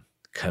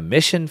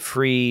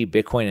commission-free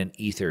Bitcoin and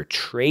Ether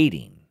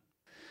trading.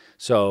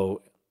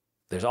 So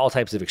there's all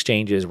types of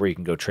exchanges where you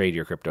can go trade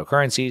your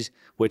cryptocurrencies,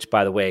 which,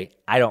 by the way,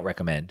 I don't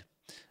recommend.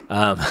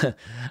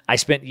 I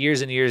spent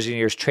years and years and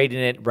years trading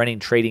it, running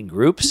trading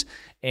groups,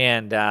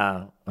 and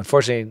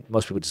unfortunately,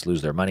 most people just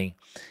lose their money.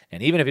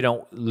 And even if you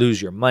don't lose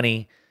your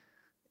money,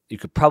 you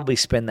could probably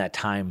spend that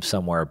time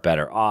somewhere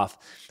better off.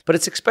 But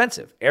it's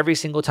expensive. Every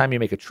single time you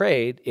make a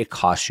trade, it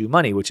costs you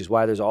money, which is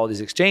why there's all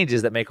these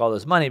exchanges that make all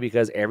this money,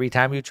 because every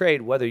time you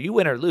trade, whether you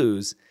win or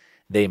lose,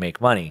 they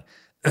make money.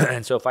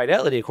 And so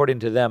Fidelity, according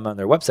to them on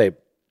their website,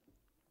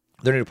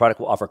 their new product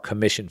will offer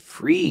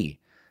commission-free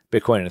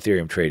Bitcoin and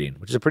Ethereum trading,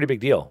 which is a pretty big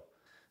deal.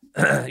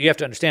 You have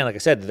to understand, like I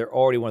said, they're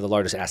already one of the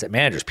largest asset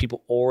managers.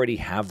 People already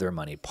have their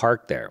money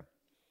parked there.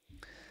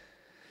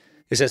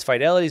 It says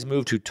Fidelity's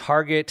move to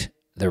target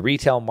the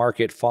retail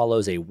market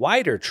follows a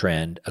wider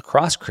trend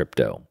across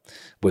crypto,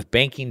 with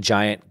banking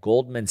giant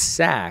Goldman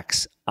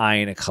Sachs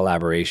eyeing a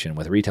collaboration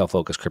with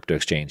retail-focused crypto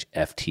exchange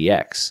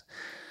FTX.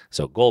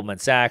 So Goldman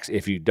Sachs,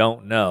 if you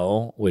don't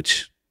know,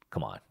 which,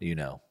 come on, you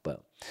know,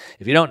 but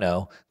if you don't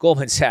know,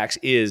 Goldman Sachs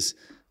is,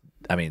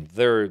 I mean,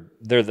 they're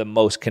the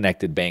most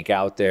connected bank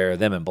out there.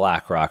 Them and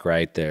BlackRock,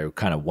 right? They're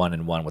kind of one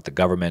in one with the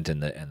government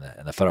and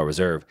the Federal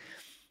Reserve.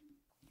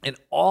 And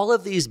all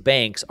of these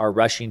banks are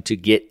rushing to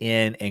get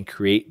in and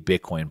create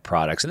Bitcoin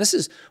products. And this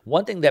is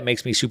one thing that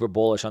makes me super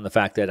bullish on the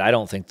fact that I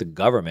don't think the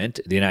government,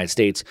 the United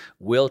States,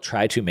 will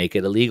try to make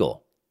it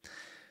illegal.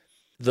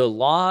 The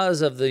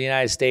laws of the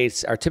United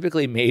States are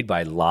typically made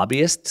by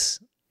lobbyists,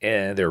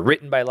 and they're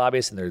written by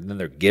lobbyists, and then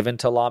they're given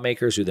to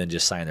lawmakers who then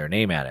just sign their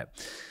name at it.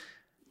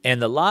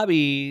 And the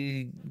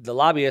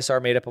lobbyists are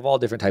made up of all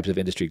different types of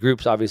industry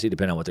groups, obviously,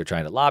 depending on what they're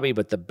trying to lobby.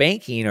 But the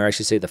banking, or I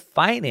should say the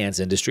finance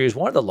industry, is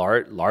one of the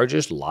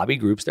largest lobby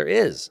groups there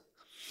is.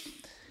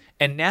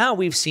 And now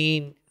we've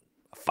seen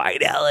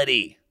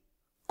Fidelity,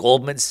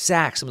 Goldman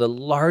Sachs, some of the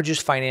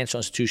largest financial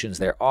institutions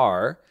there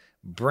are,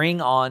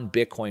 bring on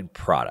Bitcoin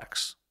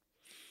products.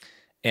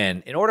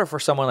 And in order for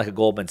someone like a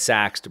Goldman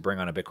Sachs to bring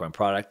on a Bitcoin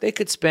product, they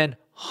could spend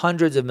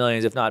hundreds of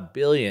millions, if not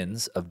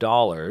billions of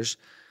dollars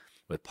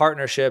with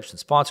partnerships and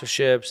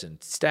sponsorships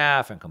and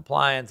staff and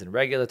compliance and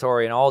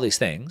regulatory and all these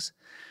things.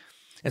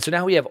 And so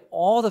now we have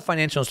all the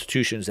financial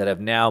institutions that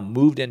have now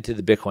moved into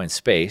the Bitcoin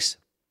space,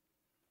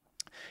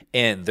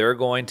 and they're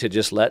going to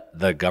just let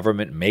the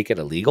government make it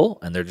illegal,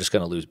 and they're just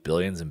going to lose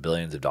billions and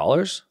billions of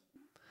dollars.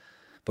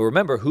 But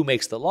remember, who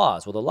makes the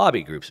laws? Well, the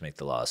lobby groups make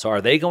the laws. So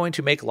are they going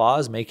to make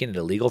laws making it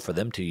illegal for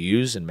them to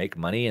use and make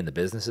money in the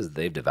businesses that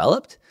they've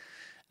developed?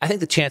 I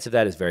think the chance of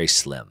that is very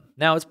slim.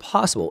 Now, it's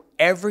possible.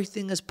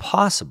 Everything is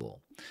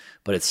possible,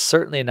 but it's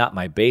certainly not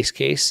my base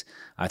case.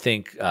 I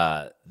think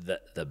the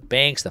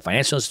banks, the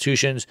financial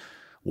institutions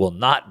will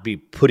not be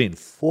putting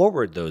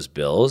forward those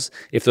bills.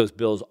 If those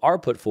bills are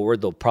put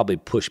forward, they'll probably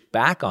push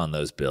back on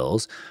those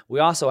bills. We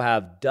also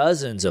have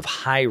dozens of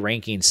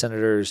high-ranking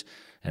senators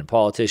and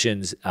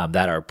politicians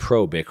that are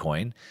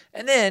pro-Bitcoin.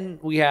 And then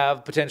we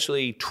have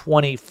potentially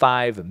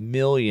 25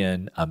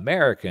 million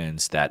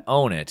Americans that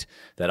own it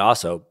that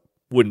also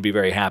wouldn't be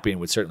very happy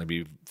and would certainly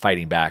be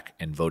fighting back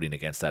and voting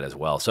against that as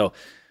well. So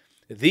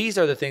these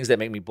are the things that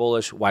make me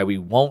bullish, why we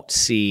won't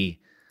see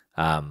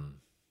the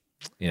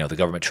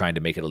government trying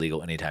to make it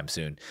illegal anytime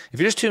soon. If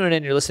you're just tuning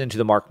in, you're listening to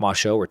the Mark Moss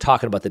Show. We're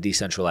talking about the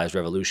decentralized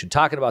revolution,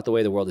 talking about the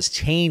way the world is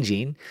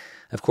changing.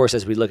 Of course,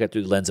 as we look at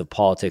through the lens of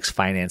politics,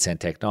 finance, and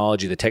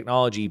technology, the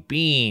technology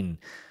being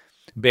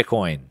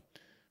Bitcoin,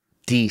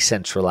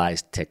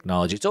 decentralized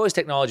technology. It's always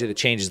technology that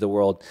changes the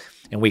world,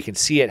 and we can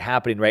see it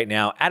happening right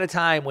now at a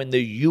time when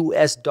the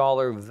US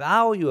dollar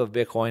value of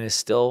Bitcoin is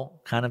still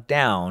kind of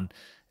down.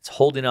 It's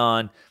holding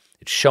on.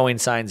 It's showing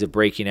signs of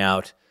breaking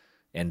out,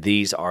 and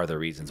these are the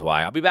reasons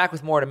why. I'll be back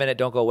with more in a minute.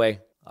 Don't go away.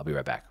 I'll be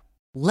right back.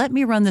 Let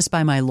me run this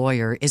by my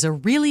lawyer is a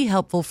really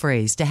helpful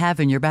phrase to have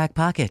in your back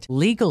pocket.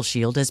 Legal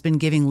Shield has been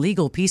giving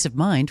legal peace of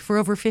mind for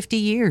over 50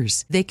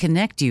 years. They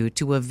connect you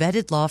to a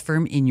vetted law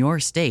firm in your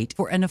state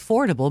for an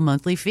affordable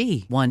monthly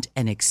fee. Want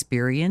an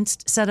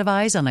experienced set of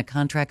eyes on a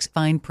contract's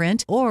fine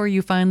print? Or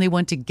you finally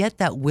want to get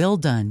that will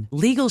done?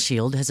 Legal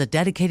Shield has a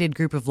dedicated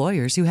group of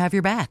lawyers who have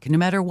your back, no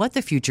matter what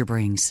the future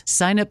brings.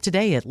 Sign up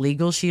today at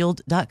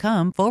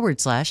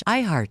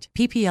LegalShield.com/iHeart.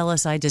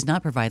 PPLSI does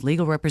not provide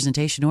legal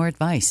representation or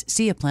advice.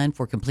 See a plan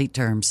for complete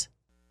terms.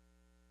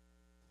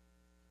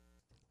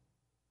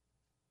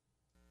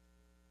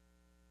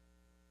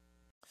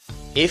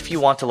 If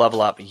you want to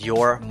level up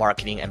your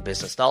marketing and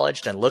business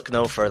knowledge, then look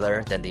no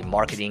further than the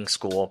Marketing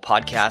School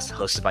podcast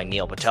hosted by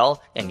Neil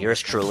Patel and yours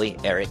truly,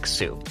 Eric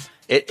Su.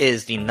 It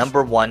is the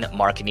 #1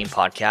 marketing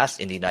podcast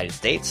in the United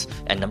States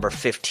and number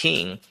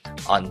 15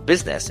 on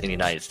business in the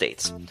United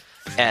States.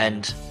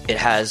 And it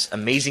has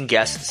amazing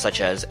guests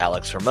such as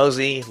Alex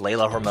Hormozi,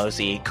 Layla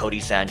Hormozi, Cody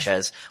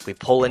Sanchez. We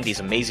pull in these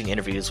amazing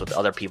interviews with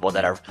other people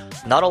that are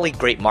not only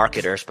great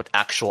marketers, but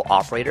actual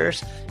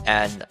operators.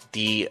 And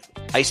the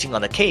icing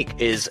on the cake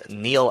is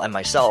Neil and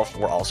myself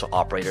were also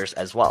operators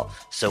as well.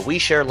 So we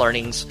share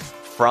learnings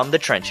from the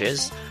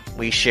trenches.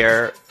 We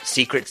share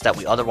secrets that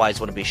we otherwise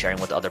wouldn't be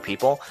sharing with other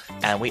people.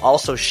 And we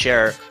also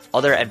share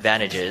other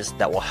advantages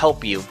that will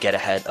help you get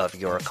ahead of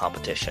your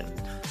competition.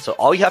 So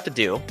all you have to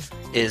do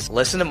is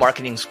listen to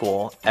Marketing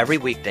School every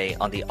weekday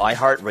on the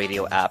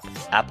iHeartRadio app,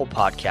 Apple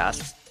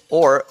Podcasts,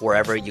 or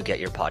wherever you get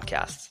your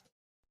podcasts.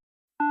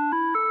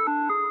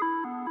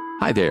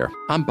 Hi there,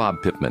 I'm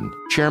Bob Pittman,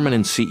 Chairman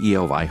and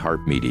CEO of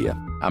iHeartMedia.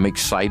 I'm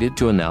excited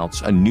to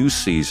announce a new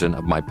season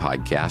of my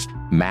podcast,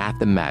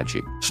 Math and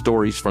Magic,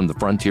 Stories from the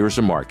Frontiers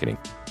of Marketing.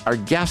 Our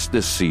guests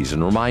this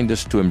season remind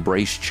us to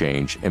embrace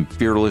change and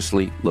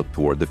fearlessly look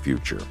toward the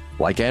future.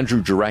 Like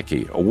Andrew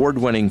Jarecki,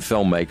 award-winning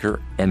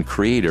filmmaker and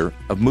creator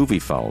of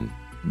Moviefone.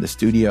 The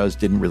studios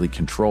didn't really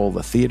control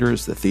the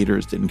theaters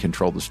didn't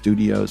control the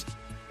studios.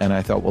 And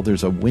I thought, well,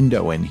 there's a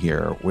window in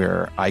here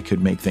where I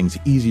could make things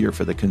easier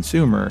for the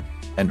consumer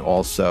and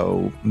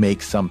also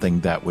make something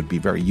that would be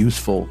very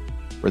useful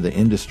for the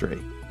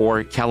industry.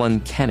 Or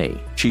Kellen Kenny,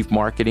 Chief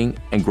Marketing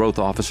and Growth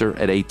Officer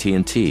at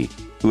AT&T,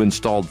 who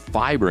installed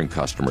fiber in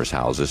customers'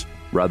 houses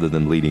rather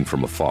than leading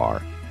from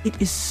afar. It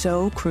is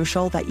so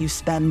crucial that you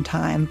spend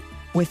time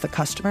with the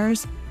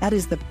customers. That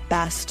is the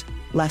best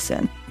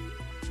lesson.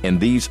 In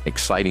these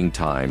exciting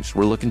times,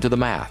 we're looking to the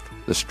math,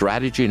 the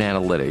strategy and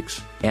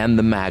analytics, and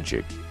the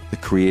magic, the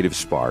creative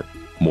spark,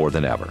 more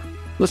than ever.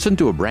 Listen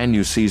to a brand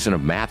new season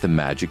of Math and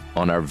Magic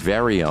on our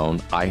very own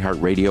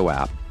iHeartRadio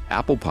app,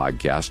 Apple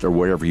Podcast, or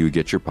wherever you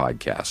get your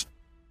podcast.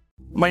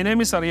 My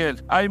name is Ariel.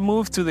 I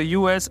moved to the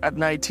U.S. at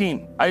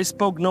 19. I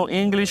spoke no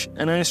English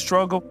and I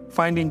struggled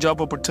finding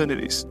job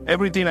opportunities.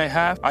 Everything I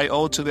have, I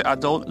owe to the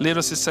Adult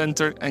Literacy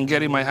Center and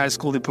getting my high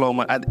school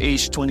diploma at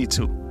age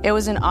 22. It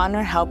was an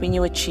honor helping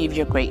you achieve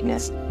your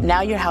greatness.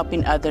 Now you're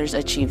helping others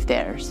achieve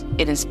theirs.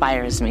 It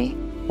inspires me.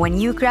 When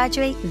you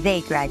graduate,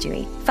 they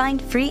graduate.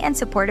 Find free and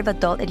supportive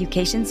adult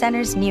education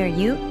centers near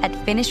you at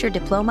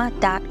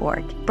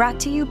finishyourdiploma.org. Brought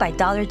to you by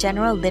Dollar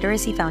General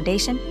Literacy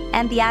Foundation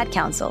and the Ad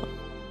Council.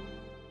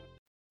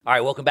 All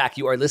right, welcome back.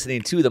 You are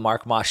listening to The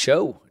Mark Moss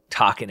Show,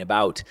 talking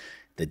about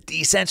the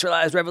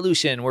decentralized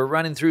revolution. We're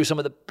running through some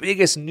of the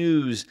biggest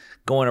news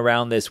going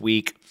around this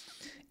week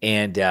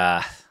and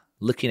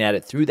looking at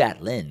it through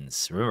that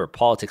lens. Remember,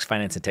 politics,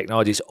 finance, and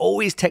technology is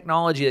always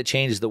technology that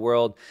changes the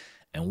world,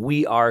 and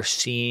we are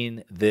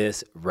seeing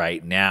this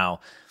right now.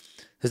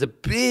 There's a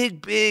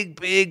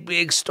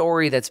big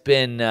story that's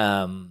been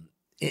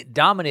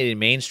dominating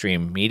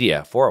mainstream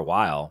media for a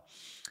while.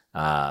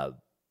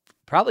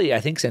 Probably, I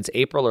think, since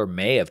April or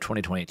May of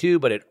 2022,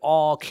 but it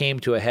all came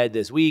to a head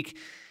this week.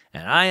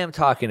 And I am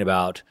talking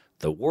about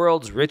the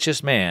world's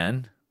richest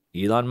man,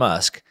 Elon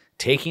Musk,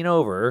 taking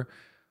over,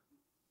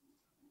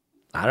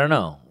 I don't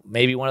know,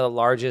 maybe one of the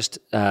largest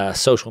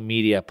social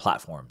media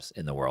platforms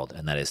in the world,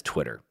 and that is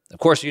Twitter. Of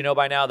course, you know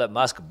by now that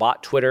Musk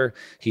bought Twitter.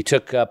 He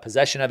took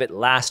possession of it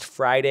last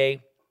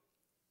Friday.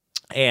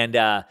 And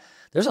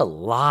there's a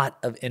lot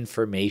of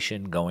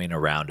information going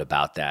around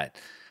about that.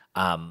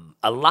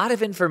 A lot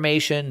of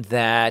information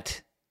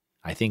that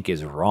I think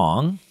is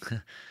wrong.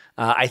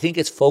 I think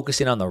it's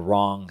focusing on the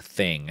wrong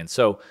thing. And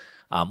so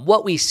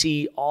what we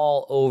see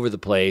all over the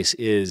place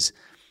is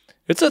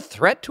it's a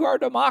threat to our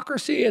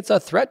democracy. It's a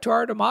threat to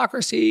our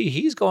democracy.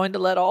 He's going to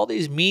let all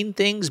these mean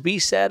things be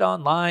said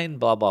online,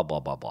 blah, blah, blah,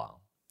 blah, blah.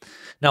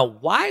 Now,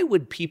 why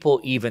would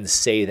people even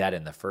say that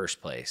in the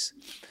first place?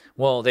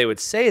 Well, they would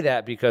say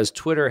that because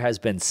Twitter has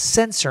been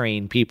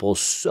censoring people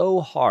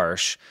so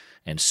harsh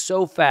and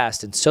so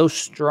fast and so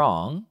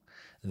strong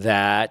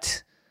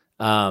that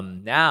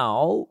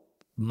now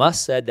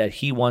Musk said that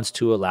he wants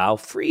to allow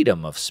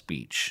freedom of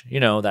speech. You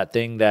know, that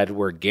thing that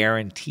we're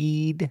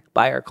guaranteed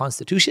by our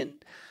Constitution,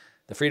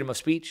 the freedom of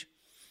speech.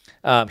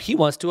 He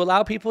wants to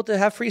allow people to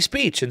have free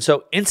speech. And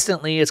so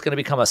instantly it's going to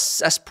become a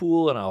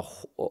cesspool and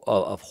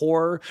of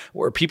horror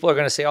where people are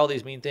going to say all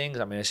these mean things.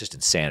 I mean, it's just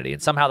insanity.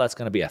 And somehow that's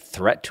going to be a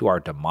threat to our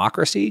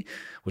democracy,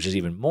 which is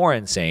even more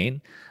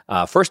insane.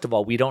 First of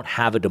all, we don't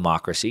have a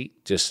democracy,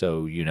 just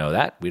so you know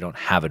that. We don't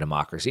have a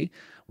democracy.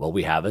 What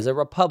we have is a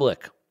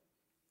republic.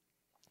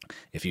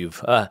 If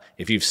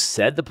you've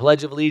said the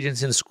Pledge of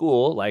Allegiance in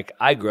school, like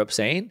I grew up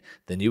saying,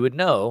 then you would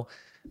know.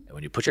 And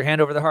when you put your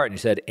hand over the heart and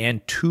you said,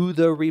 "And to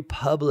the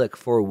republic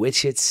for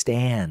which it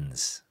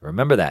stands."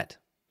 Remember that.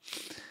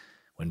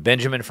 When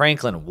Benjamin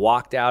Franklin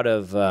walked out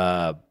of,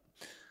 I'm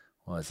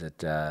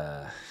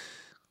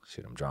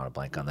drawing a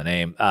blank on the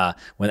name.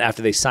 When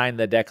after they signed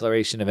the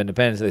Declaration of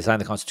Independence, they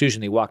signed the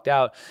Constitution, he walked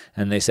out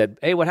and they said,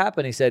 "Hey, what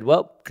happened?" He said,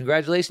 "Well,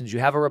 congratulations,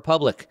 you have a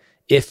republic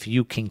if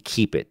you can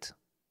keep it."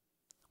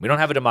 We don't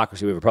have a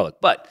democracy, we have a republic.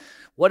 But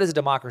what is a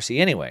democracy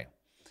anyway?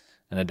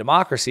 And a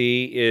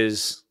democracy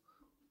is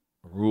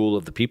rule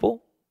of the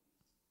people,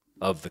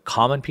 of the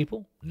common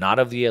people, not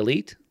of the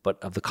elite,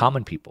 but of the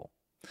common people.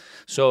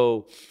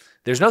 So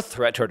there's no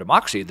threat to our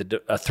democracy.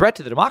 A threat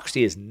to the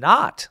democracy is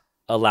not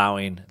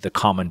allowing the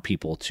common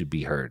people to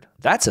be heard.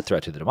 That's a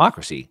threat to the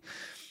democracy.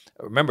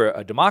 Remember,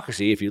 a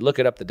democracy, if you look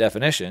it up the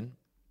definition,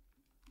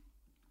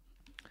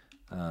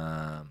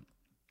 I'm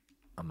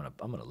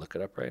gonna look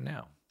it up right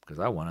now because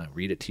I want to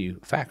read it to you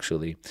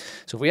factually.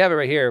 So if we have it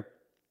right here,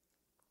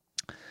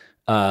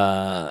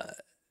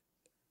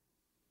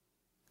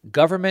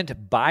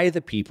 government by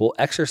the people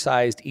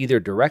exercised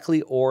either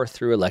directly or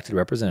through elected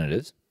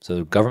representatives.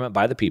 So government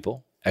by the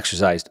people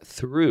exercised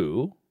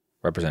through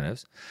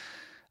representatives.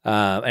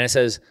 And it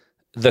says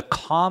the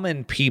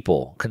common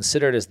people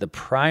considered as the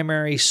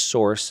primary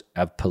source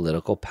of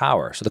political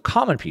power. So the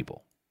common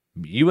people,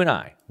 you and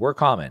I, we're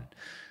common.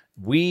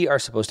 We are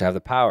supposed to have the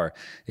power.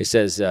 It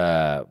says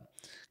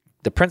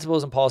the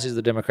principles and policies of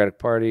the Democratic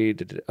Party.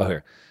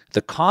 Here.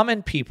 The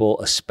common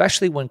people,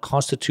 especially when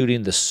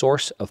constituting the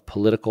source of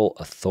political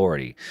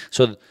authority.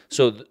 So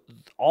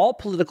all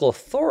political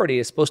authority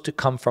is supposed to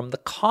come from the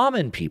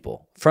common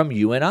people, from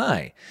you and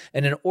I.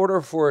 And in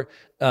order for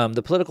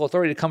the political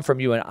authority to come from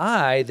you and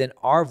I, then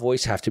our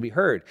voice have to be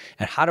heard.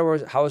 And how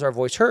is our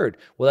voice heard?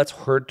 Well, that's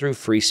heard through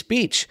free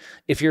speech.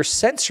 If you're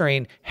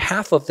censoring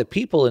half of the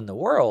people in the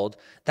world,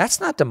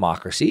 that's not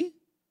democracy.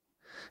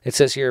 It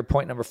says here,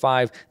 point number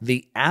 5,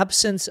 the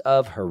absence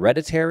of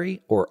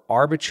hereditary or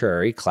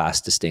arbitrary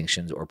class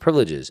distinctions or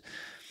privileges.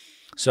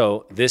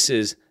 So this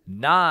is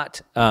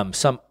not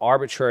some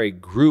arbitrary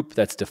group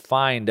that's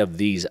defined of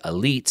these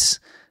elites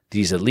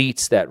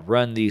that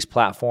run these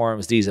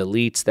platforms, these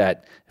elites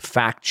that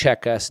fact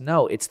check us.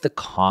 No, it's the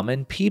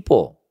common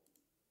people.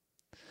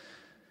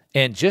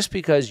 And just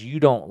because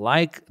you don't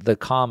like the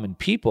common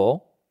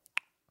people,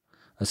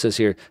 it says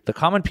here, the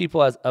common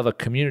people of a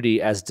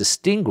community as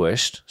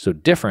distinguished, so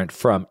different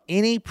from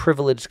any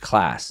privileged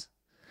class.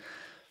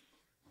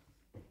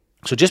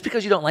 So just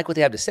because you don't like what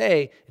they have to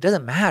say, it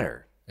doesn't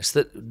matter. It's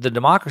the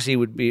democracy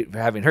would be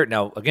having hurt.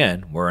 Now,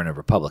 again, we're in a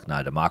republic,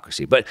 not a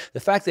democracy. But the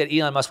fact that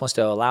Elon Musk wants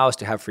to allow us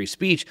to have free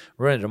speech,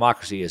 we're in a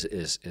democracy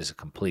is a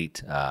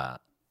complete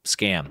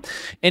scam.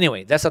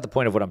 Anyway, that's not the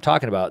point of what I'm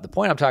talking about. The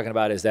point I'm talking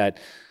about is that,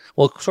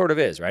 well, it sort of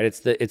is, right?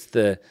 It's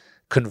the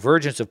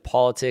convergence of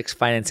politics,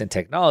 finance, and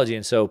technology.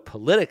 And so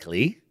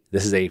politically,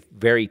 this is a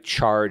very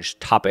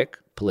charged topic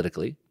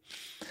politically.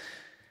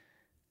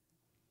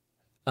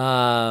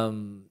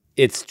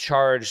 It's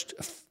charged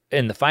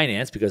in the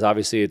finance because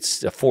obviously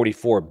it's a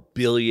 $44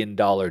 billion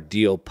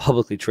deal,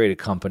 publicly traded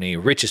company,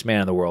 richest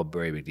man in the world,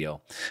 very big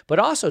deal. But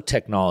also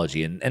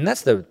technology, and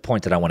that's the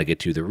point that I want to get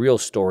to, the real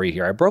story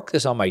here. I broke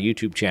this on my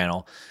YouTube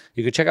channel.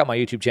 You can check out my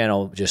YouTube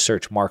channel, just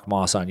search Mark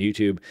Moss on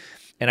YouTube.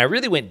 And I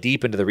really went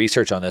deep into the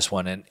research on this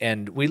one,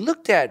 and we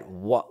looked at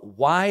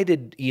why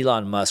did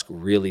Elon Musk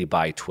really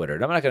buy Twitter?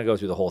 And I'm not going to go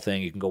through the whole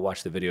thing. You can go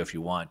watch the video if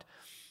you want.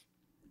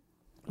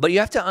 But you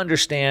have to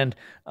understand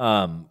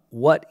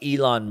what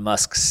Elon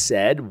Musk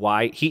said,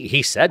 why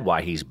he said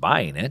why he's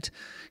buying it.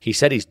 He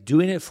said he's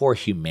doing it for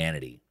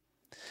humanity.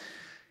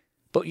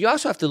 But you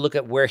also have to look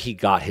at where he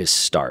got his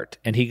start.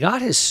 And he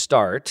got his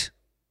start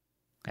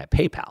at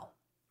PayPal.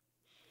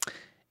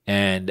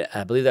 And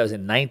I believe that was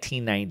in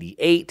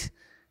 1998.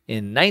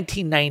 In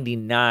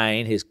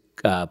 1999, his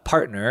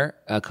partner,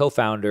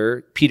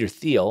 co-founder, Peter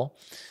Thiel,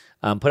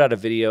 put out a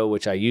video,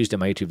 which I used in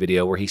my YouTube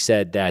video, where he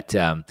said that,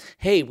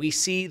 hey, we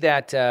see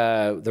that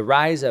the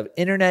rise of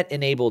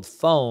internet-enabled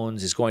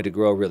phones is going to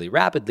grow really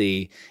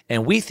rapidly,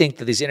 and we think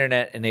that these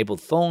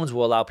internet-enabled phones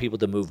will allow people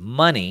to move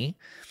money,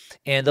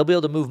 and they'll be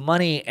able to move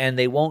money, and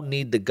they won't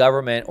need the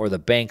government or the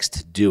banks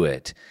to do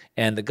it.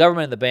 And the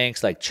government and the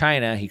banks, like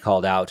China, he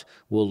called out,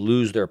 will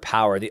lose their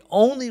power. The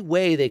only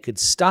way they could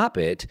stop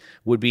it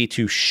would be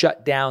to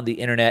shut down the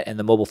internet and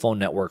the mobile phone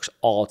networks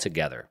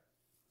altogether.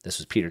 This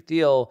was Peter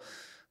Thiel,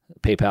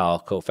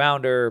 PayPal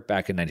co-founder,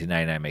 back in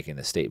 1999, making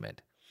this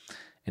statement.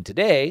 And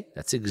today,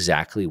 that's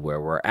exactly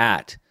where we're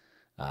at.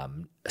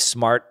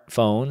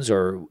 Smartphones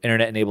or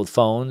internet-enabled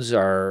phones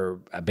are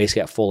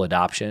basically at full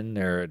adoption.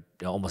 They're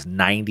almost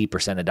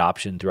 90%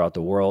 adoption throughout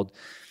the world.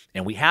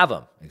 And we have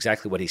them,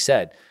 exactly what he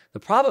said. The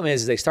problem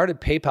is they started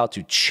PayPal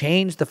to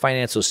change the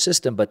financial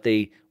system, but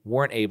they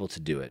weren't able to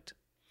do it.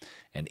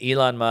 And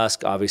Elon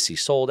Musk obviously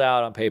sold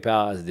out on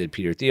PayPal, as did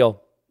Peter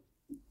Thiel.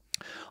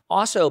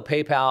 Also,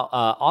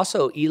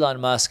 Elon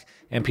Musk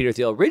and Peter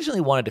Thiel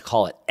originally wanted to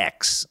call it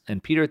X,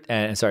 and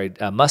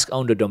Musk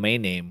owned a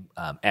domain name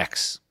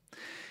X.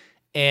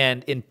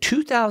 And in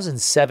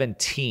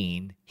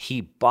 2017, he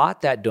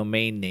bought that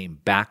domain name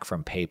back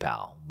from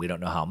PayPal. We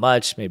don't know how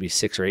much, maybe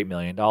 $6 or $8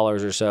 million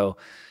or so.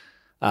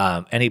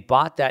 And he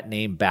bought that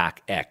name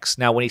back, X.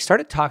 Now, when he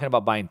started talking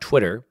about buying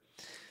Twitter,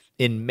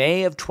 in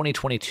May of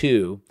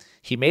 2022,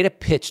 he made a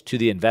pitch to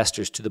the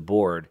investors, to the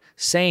board,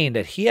 saying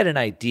that he had an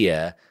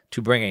idea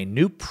to bring a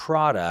new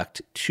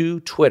product to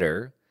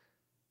Twitter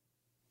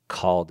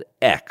called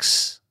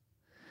X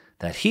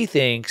that he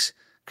thinks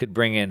could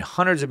bring in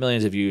hundreds of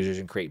millions of users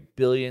and create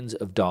billions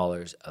of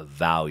dollars of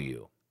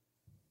value.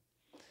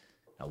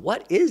 Now,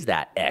 what is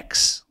that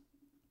X?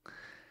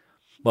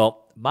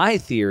 Well, my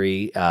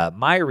theory,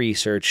 my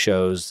research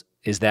shows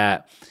is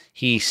that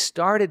he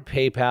started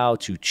PayPal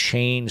to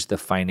change the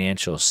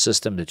financial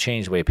system, to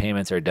change the way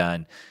payments are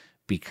done,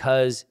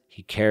 because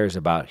he cares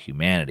about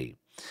humanity.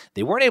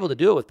 They weren't able to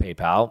do it with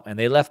PayPal, and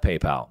they left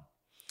PayPal.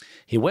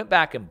 He went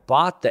back and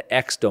bought the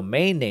X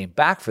domain name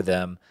back for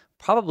them,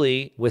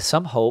 probably with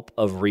some hope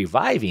of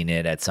reviving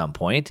it at some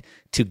point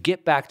to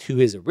get back to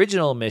his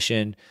original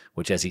mission,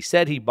 which, as he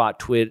said, he bought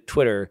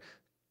Twitter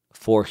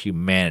for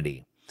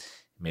humanity.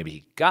 Maybe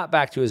he got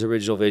back to his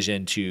original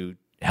vision to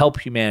help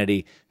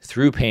humanity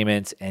through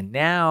payments, and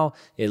now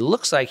it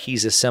looks like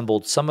he's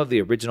assembled some of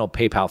the original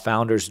PayPal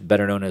founders,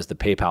 better known as the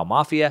PayPal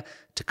Mafia,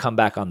 to come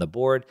back on the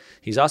board.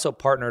 He's also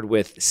partnered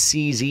with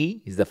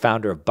CZ. He's the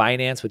founder of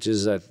Binance, which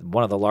is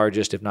one of the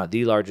largest, if not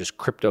the largest,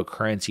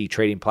 cryptocurrency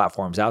trading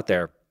platforms out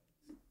there.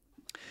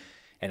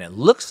 And it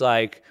looks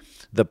like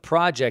the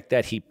project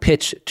that he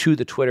pitched to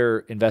the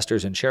Twitter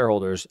investors and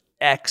shareholders,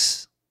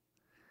 X,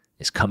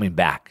 is coming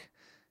back.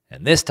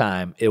 And this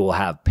time it will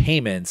have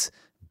payments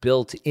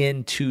built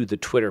into the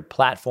Twitter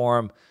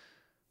platform,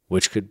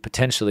 which could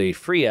potentially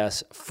free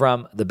us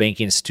from the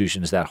banking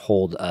institutions that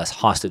hold us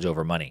hostage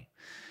over money.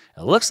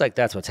 It looks like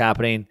that's what's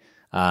happening.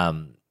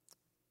 I'm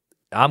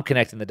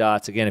connecting the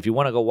dots. Again, if you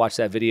want to go watch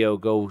that video,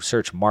 go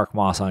search Mark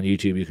Moss on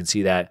YouTube. You can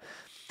see that.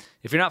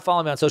 If you're not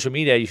following me on social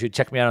media, you should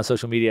check me out on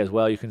social media as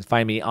well. You can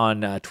find me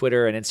on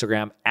Twitter and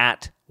Instagram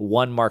at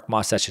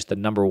 @1MarkMoss. That's just the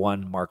number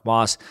 1 Mark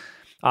Moss.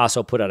 I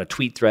also put out a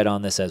tweet thread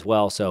on this as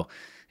well. So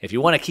if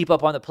you want to keep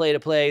up on the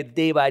play-to-play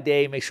day by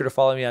day, make sure to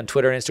follow me on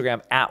Twitter and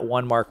Instagram at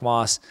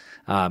 @1MarkMoss.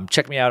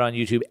 Check me out on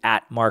YouTube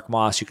at Mark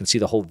Moss. You can see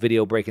the whole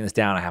video breaking this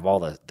down. I have all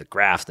the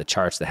graphs, the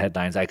charts, the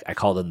headlines. I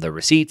call them the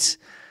receipts.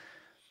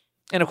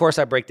 And of course,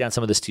 I break down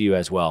some of this to you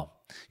as well.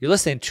 You're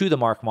listening to The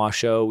Mark Moss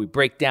Show. We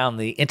break down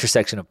the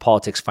intersection of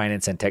politics,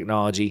 finance, and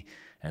technology.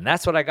 And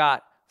that's what I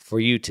got for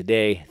you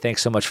today.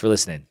 Thanks so much for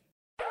listening.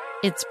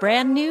 It's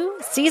brand new,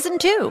 Season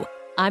 2.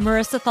 I'm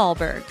Marissa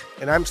Thalberg.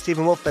 And I'm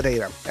Stephen Wolf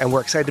Bedeta, and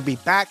we're excited to be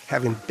back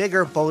having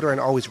bigger, bolder, and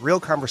always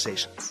real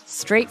conversations.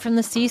 Straight from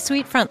the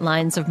C-suite front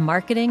lines of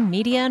marketing,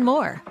 media, and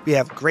more. We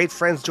have great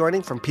friends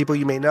joining from people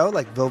you may know,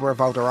 like Wilmer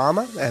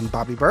Valderrama and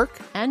Bobby Burke.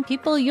 And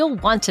people you'll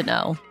want to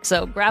know.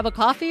 So grab a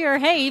coffee or,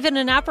 hey, even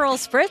an Aperol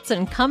Spritz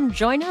and come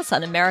join us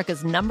on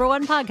America's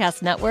 #1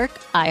 podcast network,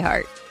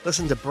 iHeart.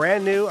 Listen to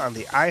brand new on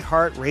the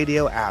iHeart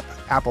Radio app,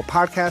 Apple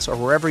Podcasts, or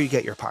wherever you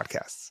get your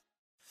podcasts.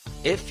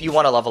 If you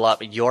want to level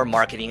up your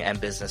marketing and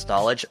business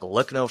knowledge,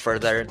 look no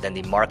further than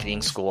the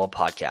Marketing School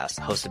podcast,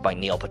 hosted by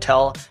Neil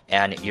Patel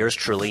and yours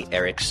truly,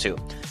 Eric Su.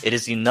 It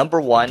is the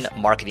 #1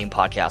 marketing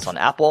podcast on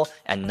Apple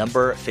and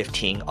number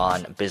 15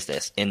 on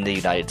business in the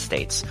United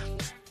States.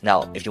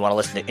 Now, if you want to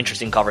listen to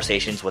interesting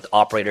conversations with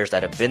operators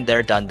that have been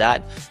there, done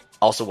that,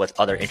 also with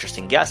other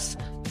interesting guests,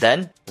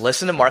 then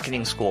listen to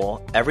Marketing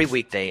School every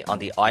weekday on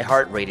the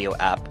iHeartRadio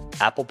app,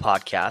 Apple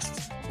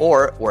Podcasts,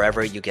 or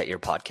wherever you get your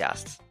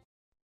podcasts.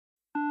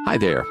 Hi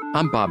there,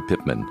 I'm Bob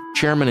Pittman,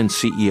 Chairman and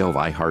CEO of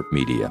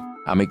iHeartMedia.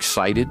 I'm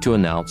excited to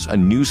announce a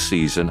new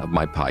season of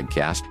my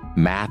podcast,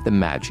 Math and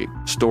Magic,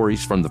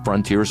 Stories from the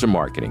Frontiers of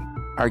Marketing.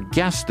 Our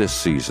guests this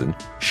season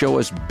show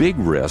us big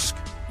risk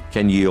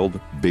can yield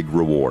big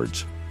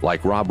rewards,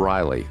 like Rob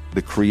Riley,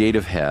 the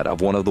creative head of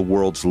one of the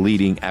world's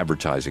leading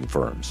advertising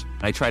firms.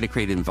 I try to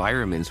create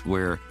environments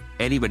where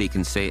anybody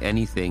can say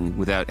anything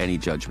without any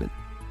judgment.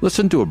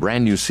 Listen to a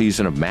brand new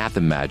season of Math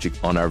and Magic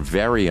on our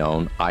very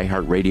own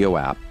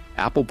iHeartRadio app,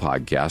 Apple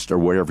Podcast, or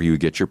wherever you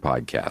get your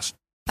podcast.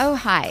 Oh,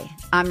 hi,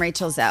 I'm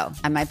Rachel Zoe,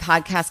 and my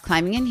podcast,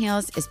 Climbing in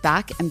Heels, is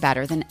back and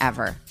better than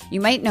ever. You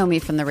might know me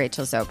from the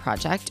Rachel Zoe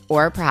Project,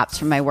 or perhaps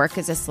from my work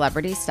as a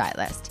celebrity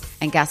stylist.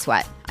 And guess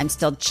what? I'm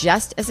still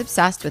just as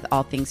obsessed with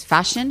all things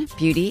fashion,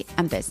 beauty,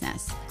 and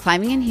business.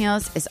 Climbing in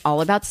Heels is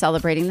all about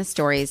celebrating the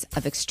stories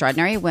of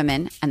extraordinary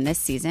women, and this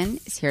season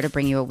is here to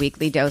bring you a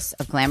weekly dose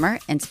of glamour,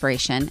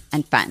 inspiration,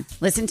 and fun.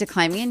 Listen to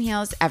Climbing in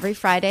Heels every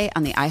Friday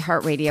on the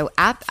iHeartRadio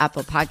app,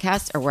 Apple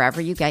Podcasts, or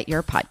wherever you get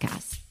your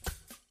podcasts.